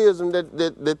this wisdom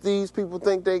that these people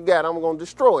think they got. I'm going to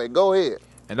destroy it. Go ahead.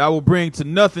 And I will bring to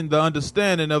nothing the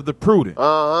understanding of the prudent.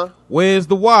 Where is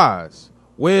the wise?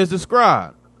 Where is the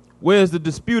scribe? Where is the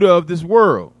disputer of this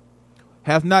world?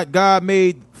 Hath not God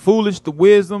made foolish the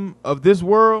wisdom of this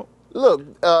world? Look,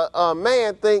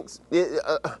 man thinks...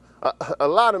 a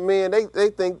lot of men,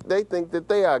 they think that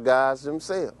they are gods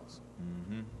themselves.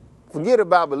 Forget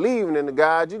about believing in the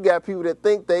God. You got people that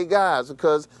think they gods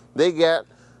because they got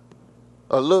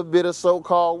a little bit of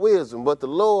so-called wisdom. But the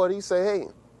Lord, he say, hey,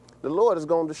 the Lord is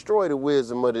going to destroy the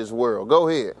wisdom of this world. Go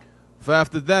ahead. For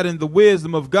after that, in the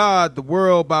wisdom of God, the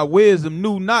world by wisdom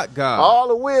knew not God. All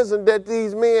the wisdom that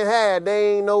these men had,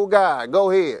 they ain't no God. Go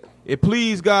ahead. It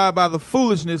pleased God by the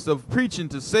foolishness of preaching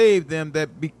to save them that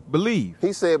believe.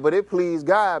 He said, but it pleased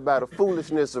God by the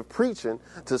foolishness of preaching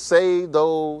to save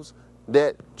those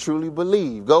that truly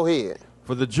believe. Go ahead.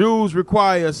 For the Jews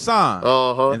require a sign,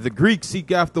 and the Greeks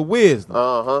seek after wisdom.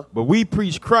 But we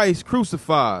preach Christ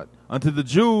crucified, unto the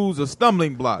Jews a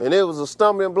stumbling block. And it was a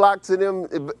stumbling block to them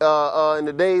in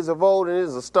the days of old, and it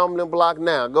is a stumbling block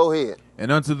now. Go ahead.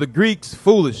 And unto the Greeks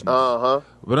foolishness.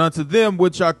 But unto them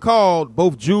which are called,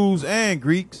 both Jews and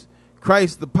Greeks,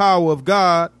 Christ the power of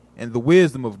God and the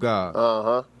wisdom of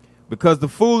God. Because the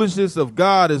foolishness of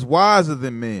God is wiser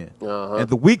than men, and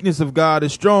the weakness of God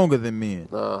is stronger than men.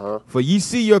 For ye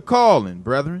see your calling,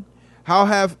 brethren, how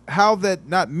that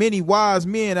not many wise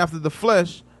men after the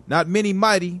flesh, not many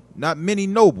mighty, not many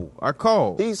noble are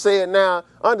called. He said, now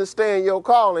understand your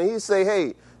calling. He say,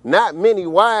 hey, not many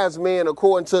wise men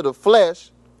according to the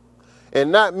flesh,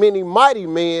 and not many mighty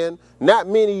men, not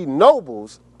many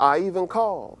nobles are even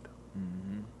called.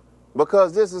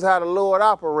 Because this is how the Lord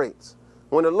operates.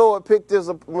 When the Lord picked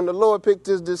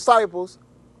his disciples,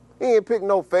 he ain't picked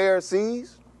no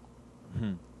Pharisees.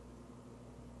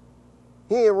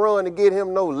 He ain't run to get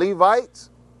him no Levites.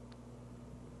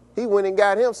 He went and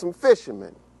got him some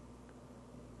fishermen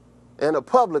and a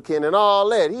publican and all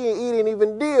that. He didn't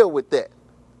even deal with that.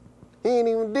 He didn't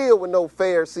even deal with no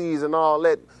Pharisees and all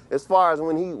that. As far as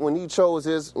when he chose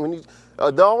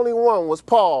the only one was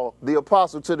Paul, the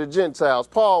apostle to the Gentiles.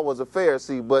 Paul was a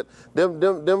Pharisee, but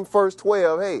them first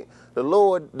 12, hey, the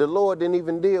Lord didn't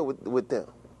even deal with them,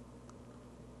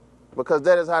 because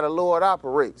that is how the Lord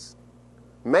operates.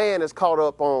 Man is caught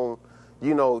up on,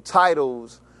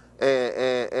 titles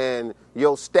and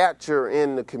your stature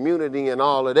in the community and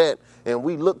all of that, and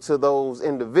we look to those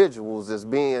individuals as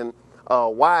being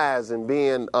wise and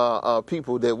being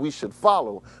people that we should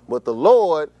follow. But the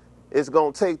Lord is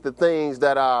going to take the things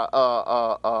that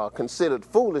are considered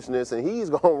foolishness, and he's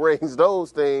going to raise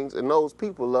those things and those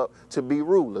people up to be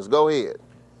rulers. Go ahead.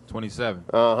 27.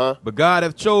 But God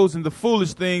hath chosen the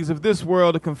foolish things of this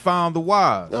world to confound the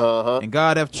wise. And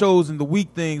God hath chosen the weak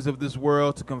things of this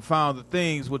world to confound the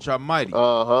things which are mighty.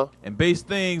 And base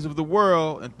things of the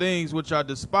world and things which are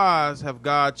despised have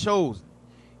God chosen.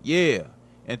 Yeah.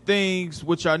 And things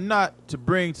which are not, to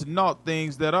bring to naught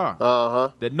things that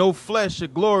are. That no flesh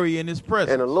should glory in his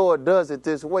presence. And the Lord does it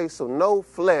this way, so no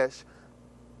flesh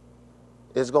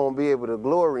is going to be able to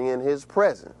glory in his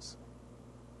presence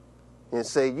and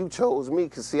say, you chose me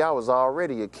because, see, I was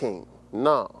already a king.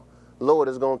 No. Lord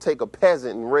is going to take a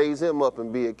peasant and raise him up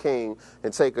and be a king,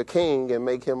 and take a king and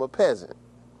make him a peasant.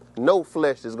 No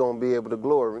flesh is going to be able to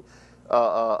glory,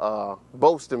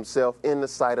 boast himself in the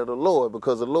sight of the Lord,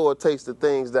 because the Lord takes the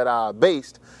things that are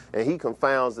abased and he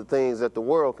confounds the things that the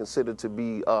world considered to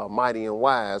be mighty and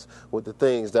wise with the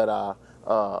things that are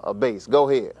abased. Go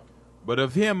ahead. But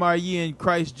of him are ye in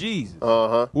Christ Jesus,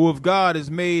 who of God is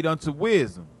made unto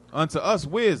us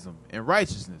wisdom and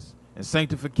righteousness and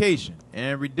sanctification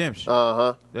and redemption,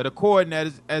 that according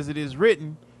as it is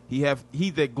written, he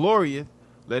that glorieth,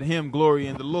 let him glory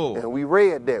in the Lord. And we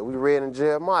read that. We read in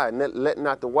Jeremiah, let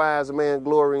not the wise man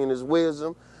glory in his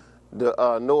wisdom,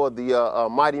 nor the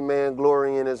mighty man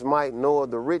glory in his might, nor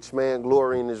the rich man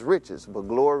glory in his riches, but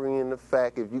glory in the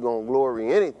fact, if you're going to glory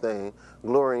in anything,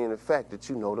 glory in the fact that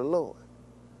you know the Lord.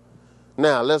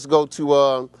 Now, let's go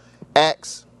to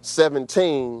Acts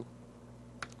 17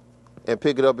 and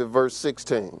pick it up at verse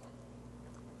 16.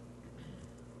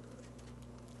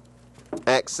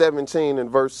 Acts 17 and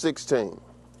verse 16.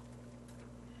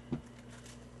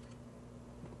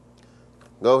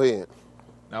 Go ahead.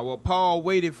 Now while Paul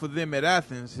waited for them at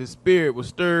Athens, his spirit was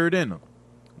stirred in him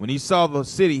when he saw the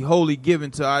city wholly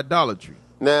given to idolatry.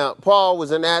 Now, Paul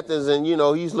was in Athens, and,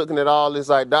 he's looking at all this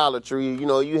idolatry.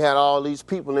 You had all these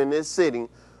people in this city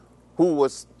who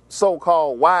was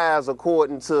so-called wise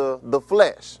according to the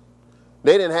flesh.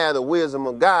 They didn't have the wisdom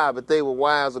of God, but they were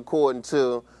wise according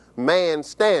to man's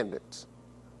standards.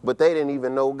 But they didn't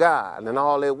even know God and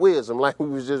all their wisdom, like we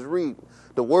was just reading.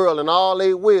 The world and all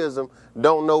their wisdom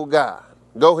don't know God.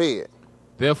 Go ahead.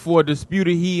 Therefore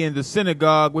disputed he in the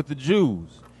synagogue with the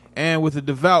Jews and with the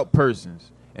devout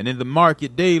persons, and in the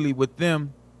market daily with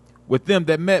them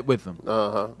that met with him.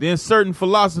 Then certain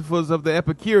philosophers of the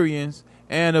Epicureans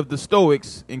and of the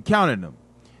Stoics encountered him.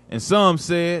 And some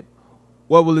said,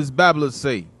 what will his babblers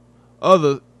say?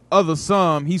 Other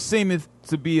some, he seemeth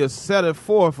to be a setter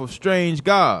forth of strange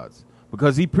gods,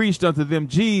 because he preached unto them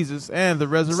Jesus and the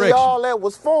resurrection. See, all that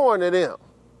was foreign to them.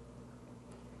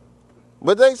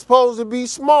 But they supposed to be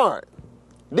smart.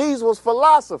 These was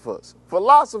philosophers.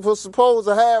 Philosophers supposed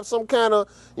to have some kind of,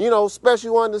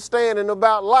 special understanding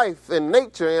about life and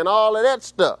nature and all of that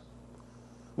stuff.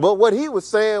 But what he was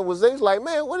saying was, they was like,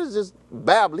 man, what is this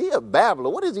babbler? He a babbler.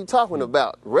 What is he talking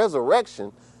about?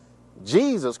 Resurrection?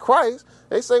 Jesus Christ?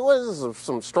 They say, what is this,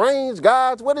 some strange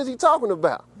gods? What is he talking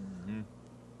about?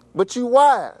 But you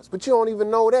wise, but you don't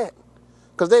even know that,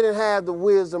 because they didn't have the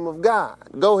wisdom of God.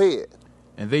 Go ahead.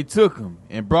 And they took him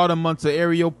and brought him unto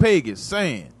Areopagus,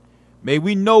 saying, may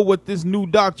we know what this new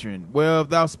doctrine whereof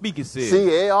thou speakest is.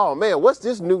 See, oh man, what's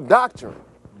this new doctrine?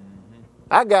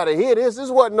 I got to hear this. This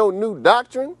wasn't no new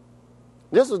doctrine.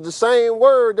 This was the same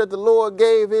word that the Lord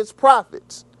gave his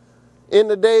prophets in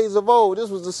the days of old. This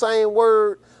was the same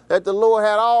word that the Lord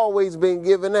had always been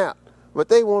giving out. But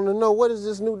they want to know, what is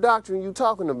this new doctrine you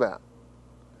talking about?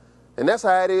 And that's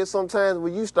how it is sometimes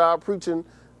when you start preaching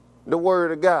the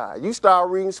word of God. You start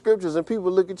reading scriptures and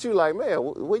people look at you like, man,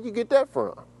 where'd you get that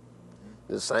from?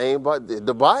 The same,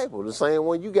 the Bible, the same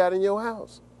one you got in your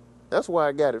house. That's where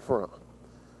I got it from.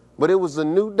 But it was a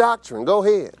new doctrine. Go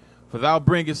ahead. For thou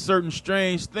bringest certain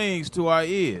strange things to our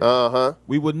ears.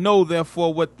 We would know,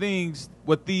 therefore, what these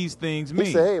things mean.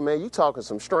 He said, hey, man, you talking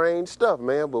some strange stuff,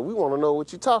 man, but we want to know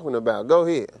what you're talking about. Go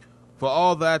ahead. For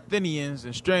all the Athenians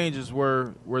and strangers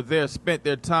were there, spent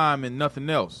their time in nothing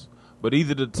else, but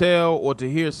either to tell or to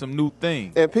hear some new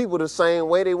thing. And people the same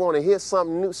way, they want to hear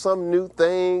something new, some new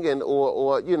thing, and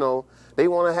or they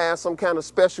want to have some kind of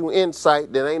special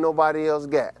insight that ain't nobody else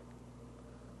got.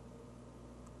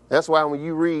 That's why when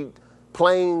you read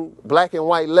plain black and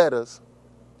white letters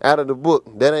out of the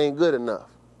book, that ain't good enough.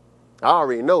 I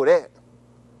already know that.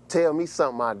 Tell me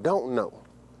something I don't know.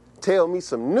 Tell me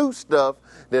some new stuff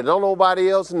that don't nobody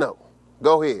else know.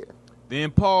 Go ahead.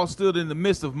 Then Paul stood in the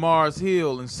midst of Mars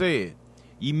Hill and said,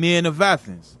 ye men of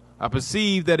Athens, I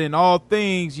perceive that in all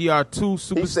things ye are too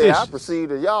superstitious. He said, I perceive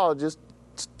that y'all just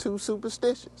too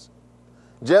superstitious.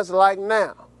 Just like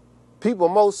now.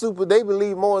 People they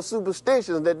believe more in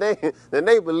superstitions than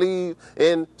they believe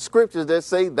in scriptures that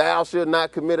say thou shalt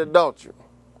not commit adultery.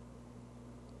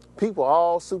 People are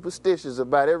all superstitious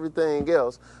about everything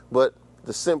else, but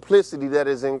the simplicity that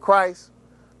is in Christ,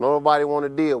 nobody want to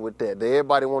deal with that.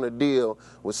 Everybody want to deal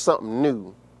with something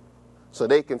new so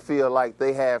they can feel like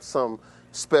they have some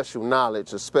special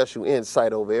knowledge or special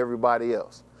insight over everybody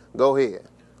else. Go ahead.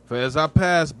 For as I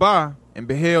passed by and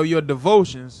beheld your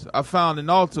devotions, I found an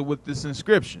altar with this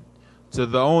inscription, to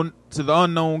the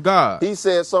unknown God. He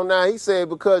said, so now he said,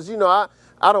 because,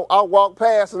 I walked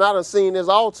past and I done seen this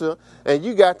altar, and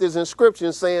you got this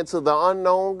inscription saying to the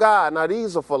unknown God. Now,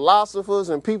 these are philosophers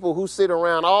and people who sit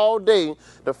around all day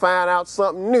to find out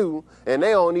something new, and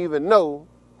they don't even know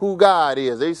who God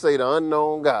is. They say the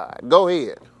unknown God. Go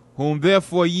ahead. Whom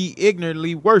therefore ye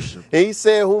ignorantly worship. He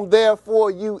said, whom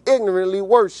therefore you ignorantly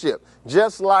worship.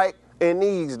 Just like in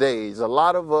these days, a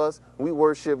lot of us, we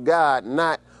worship God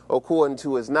not according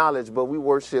to his knowledge, but we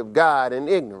worship God in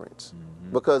ignorance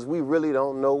because we really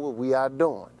don't know what we are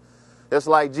doing. It's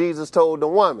like Jesus told the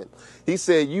woman. He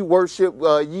said, you worship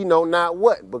ye know not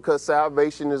what, because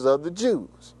salvation is of the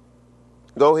Jews.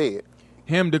 Go ahead.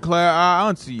 Him declare I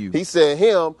unto you. He said,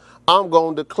 him I'm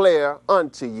going to declare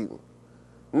unto you.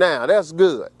 Now, that's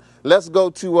good. Let's go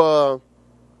to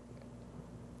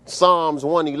Psalms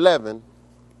 111,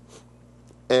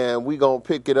 and we're going to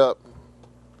pick it up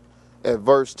at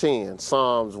verse 10.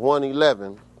 Psalms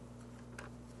 111,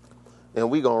 and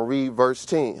we're going to read verse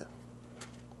 10.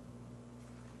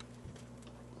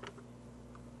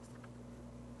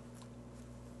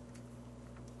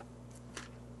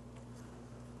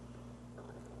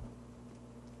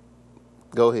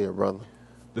 Go ahead, brother.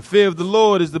 The fear of the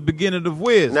Lord is the beginning of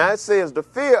wisdom. Now it says the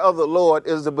fear of the Lord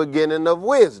is the beginning of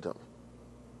wisdom.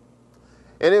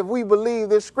 And if we believe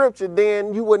this scripture,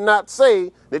 then you would not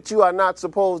say that you are not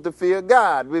supposed to fear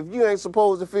God. If you ain't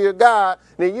supposed to fear God,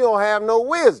 then you don't have no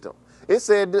wisdom. It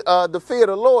said the fear of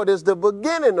the Lord is the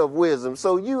beginning of wisdom.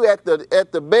 So you at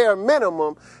the bare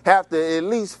minimum have to at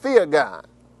least fear God.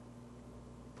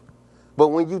 But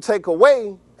when you take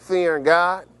away fearing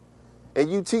God and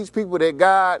you teach people that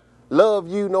God love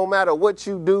you no matter what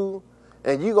you do,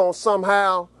 and you gonna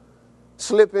somehow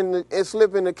slip in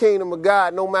the kingdom of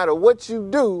God no matter what you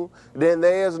do, then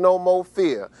there's no more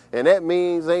fear. And that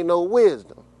means ain't no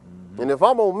wisdom. Mm-hmm. And if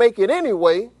I'm gonna make it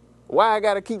anyway, why I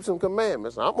gotta keep some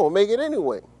commandments? I'm gonna make it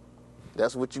anyway.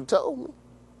 That's what you told me.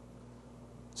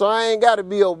 So I ain't gotta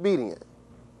be obedient.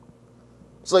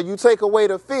 So you take away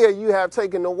the fear, you have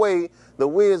taken away the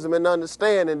wisdom and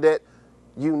understanding that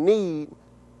you need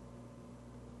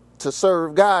to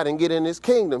serve God and get in his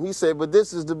kingdom. He said, but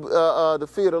this is the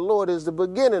fear of the Lord is the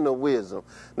beginning of wisdom.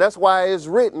 That's why it's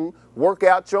written, work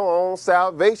out your own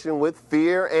salvation with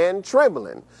fear and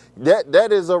trembling.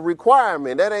 That is a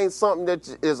requirement. That ain't something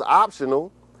that is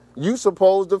optional. You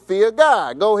supposed to fear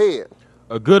God. Go ahead.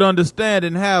 A good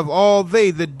understanding have all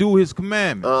they that do his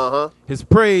commandments. His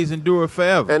praise endureth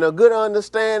forever. And a good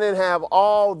understanding have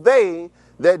all they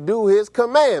that do his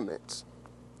commandments.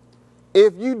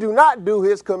 If you do not do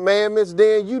his commandments,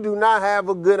 then you do not have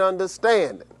a good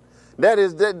understanding. That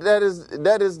is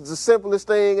the simplest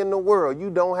thing in the world. You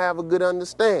don't have a good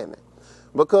understanding.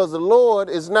 Because the Lord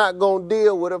is not going to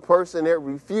deal with a person that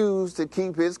refuses to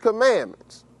keep his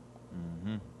commandments.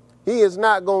 Mm-hmm. He is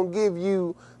not going to give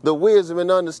you the wisdom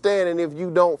and understanding if you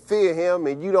don't fear him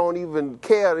and you don't even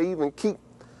care to even keep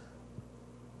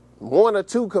one or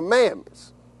two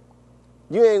commandments.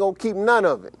 You ain't going to keep none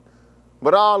of it.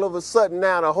 But all of a sudden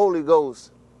now the Holy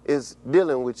Ghost is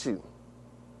dealing with you.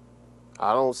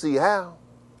 I don't see how.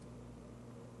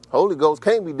 Holy Ghost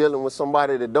can't be dealing with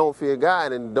somebody that don't fear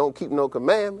God and don't keep no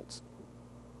commandments.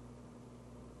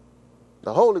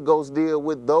 The Holy Ghost deal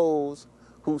with those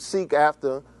who seek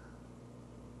after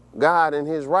God and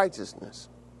his righteousness.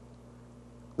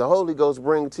 The Holy Ghost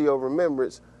brings to your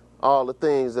remembrance all the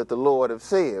things that the Lord have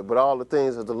said. But all the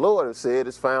things that the Lord have said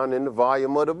is found in the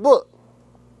volume of the book.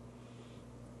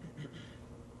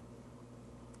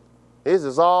 This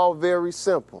is all very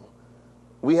simple.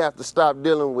 We have to stop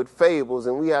dealing with fables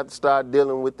and we have to start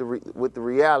dealing with the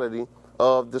reality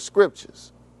of the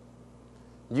scriptures.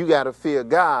 You got to fear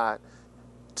God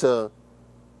to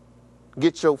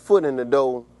get your foot in the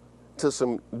door to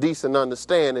some decent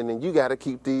understanding, and you got to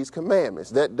keep these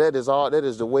commandments. That is all. That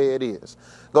is the way it is.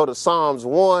 Go to Psalms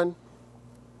 1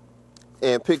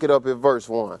 and pick it up at verse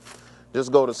 1.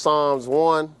 Just go to Psalms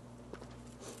 1.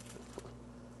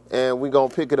 And we're going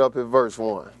to pick it up at verse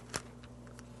 1.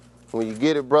 When you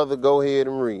get it, brother, go ahead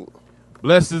and read.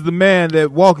 Blessed is the man that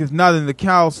walketh not in the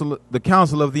counsel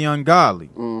of the ungodly,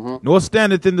 nor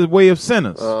standeth in the way of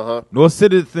sinners, nor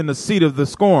sitteth in the seat of the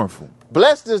scornful.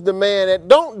 Blessed is the man that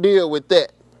don't deal with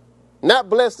that. Not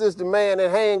blessed is the man that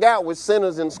hang out with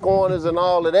sinners and scorners and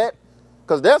all of that,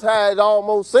 because that's how it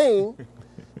almost seems.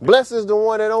 Blessed is the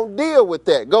one that don't deal with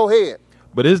that. Go ahead.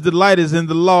 But his delight is in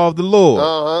the law of the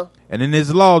Lord, and in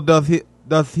his law doth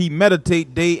he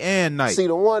meditate day and night. See,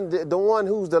 the one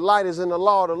whose delight is in the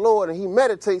law of the Lord, and he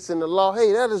meditates in the law,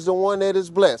 hey, that is the one that is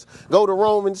blessed. Go to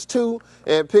Romans 2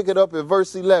 and pick it up at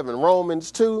verse 11.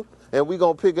 Romans 2, and we're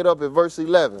going to pick it up at verse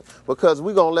 11, because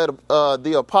we're going to let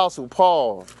the Apostle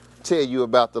Paul tell you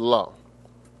about the law.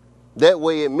 That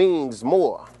way it means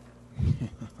more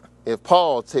if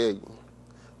Paul tell you.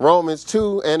 Romans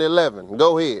 2 and 11.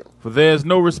 Go ahead. For there is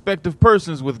no respect of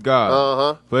persons with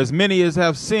God. For as many as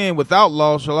have sinned without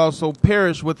law shall also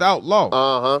perish without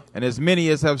law. And as many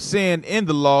as have sinned in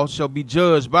the law shall be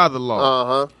judged by the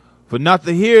law. For not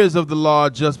the hearers of the law are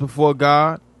just before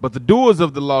God, but the doers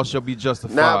of the law shall be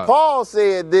justified. Now Paul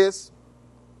said this,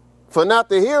 for not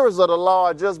the hearers of the law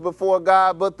are just before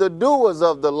God, but the doers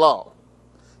of the law.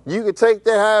 You can take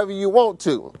that however you want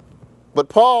to, but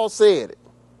Paul said it.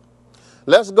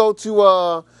 Let's go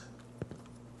to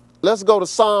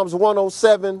Psalms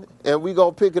 107, and we're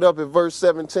going to pick it up at verse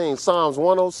 17. Psalms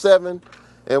 107,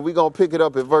 and we're going to pick it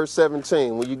up at verse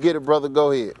 17. When you get it, brother,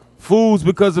 go ahead. Fools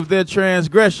because of their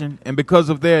transgression and because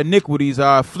of their iniquities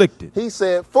are afflicted. He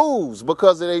said fools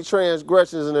because of their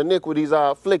transgressions and iniquities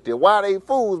are afflicted. Why are they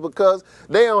fools? Because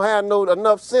they don't have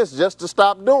enough sense just to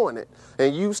stop doing it.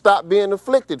 And you stop being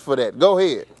afflicted for that. Go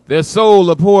ahead. Their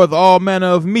soul abhorreth all manner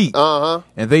of meat,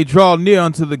 and they draw near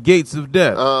unto the gates of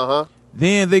death.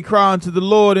 Then they cry unto the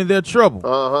Lord in their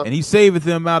trouble, and he saveth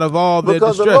them out of all their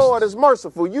Because distresses. the Lord is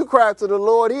merciful. You cry to the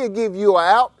Lord, he'll give you an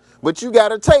out, but you got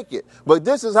to take it. But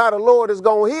this is how the Lord is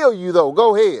going to heal you, though.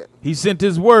 Go ahead. He sent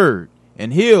his word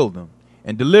and healed them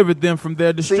and delivered them from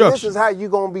their See, destruction. this is how you're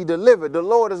going to be delivered. The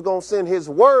Lord is going to send his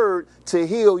word to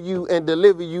heal you and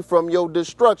deliver you from your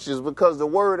destructions, because the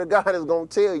word of God is going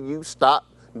to tell you, stop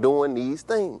doing these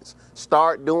things.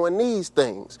 Start doing these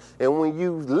things. And when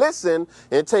you listen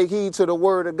and take heed to the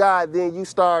word of God, then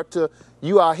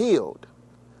you are healed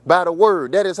by the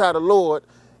word. That is how the Lord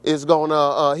is going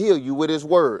to heal you, with his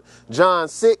word. John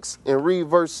 6, and read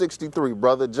verse 63,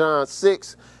 brother. John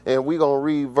 6, and we're going to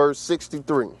read verse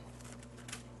 63.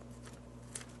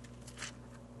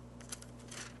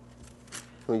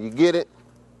 When you get it,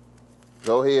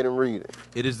 go ahead and read it.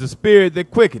 It is the spirit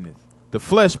that quickeneth, the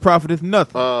flesh profiteth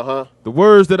nothing. The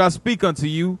words that I speak unto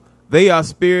you, they are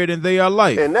spirit and they are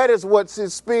life. And that is what's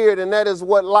his spirit, and that is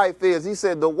what life is. He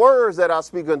said, the words that I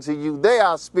speak unto you, they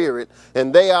are spirit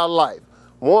and they are life.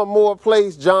 One more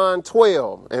place, John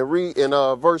 12, and read in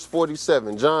verse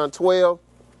 47. John 12,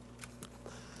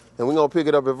 and we're going to pick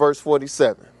it up at verse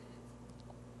 47.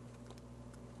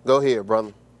 Go ahead,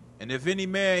 brother. And if any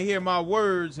man hear my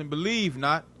words and believe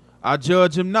not, I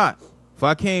judge him not. For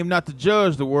I came not to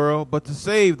judge the world, but to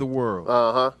save the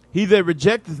world. He that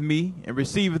rejecteth me and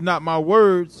receiveth not my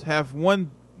words hath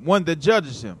one that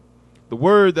judges him. The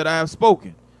word that I have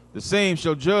spoken, the same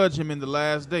shall judge him in the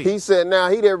last day. He said,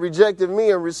 now he that rejected me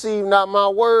and received not my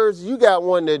words, you got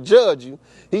one that judge you.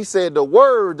 He said, the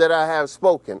word that I have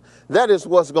spoken, that is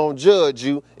what's going to judge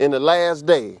you in the last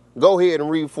day. Go ahead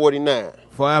and read 49.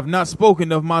 For I have not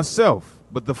spoken of myself,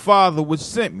 but the Father which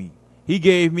sent me. He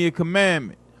gave me a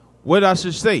commandment, what I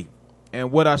should say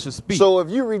and what I should speak. So if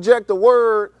you reject the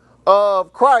word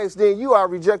of Christ, then you are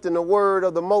rejecting the word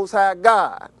of the Most High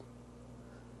God.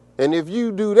 And if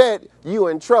you do that,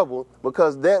 you're in trouble,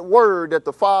 because that word that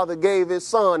the Father gave his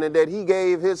Son and that he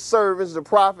gave his servants, the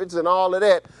prophets and all of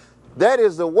that, that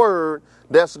is the word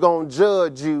that's going to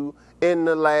judge you in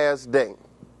the last day.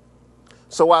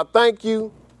 So I thank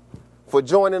you for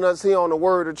joining us here on the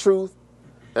Word of Truth.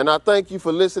 And I thank you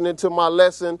for listening to my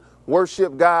lesson,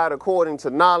 Worship God According to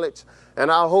Knowledge.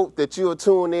 And I hope that you'll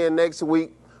tune in next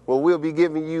week, where we'll be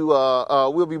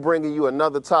bringing you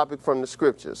another topic from the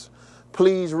scriptures.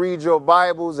 Please read your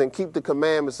Bibles and keep the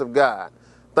commandments of God.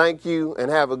 Thank you and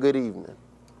have a good evening.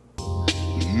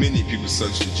 Many people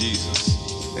search for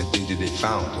Jesus and think that they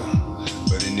found him.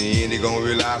 But in the end, they're going to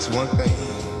realize one thing.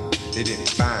 They didn't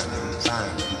find him.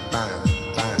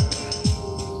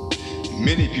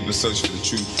 Many people search for the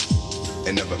truth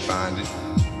and never find it.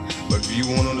 But if you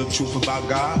want to know the truth about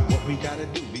God, what we got to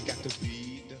do?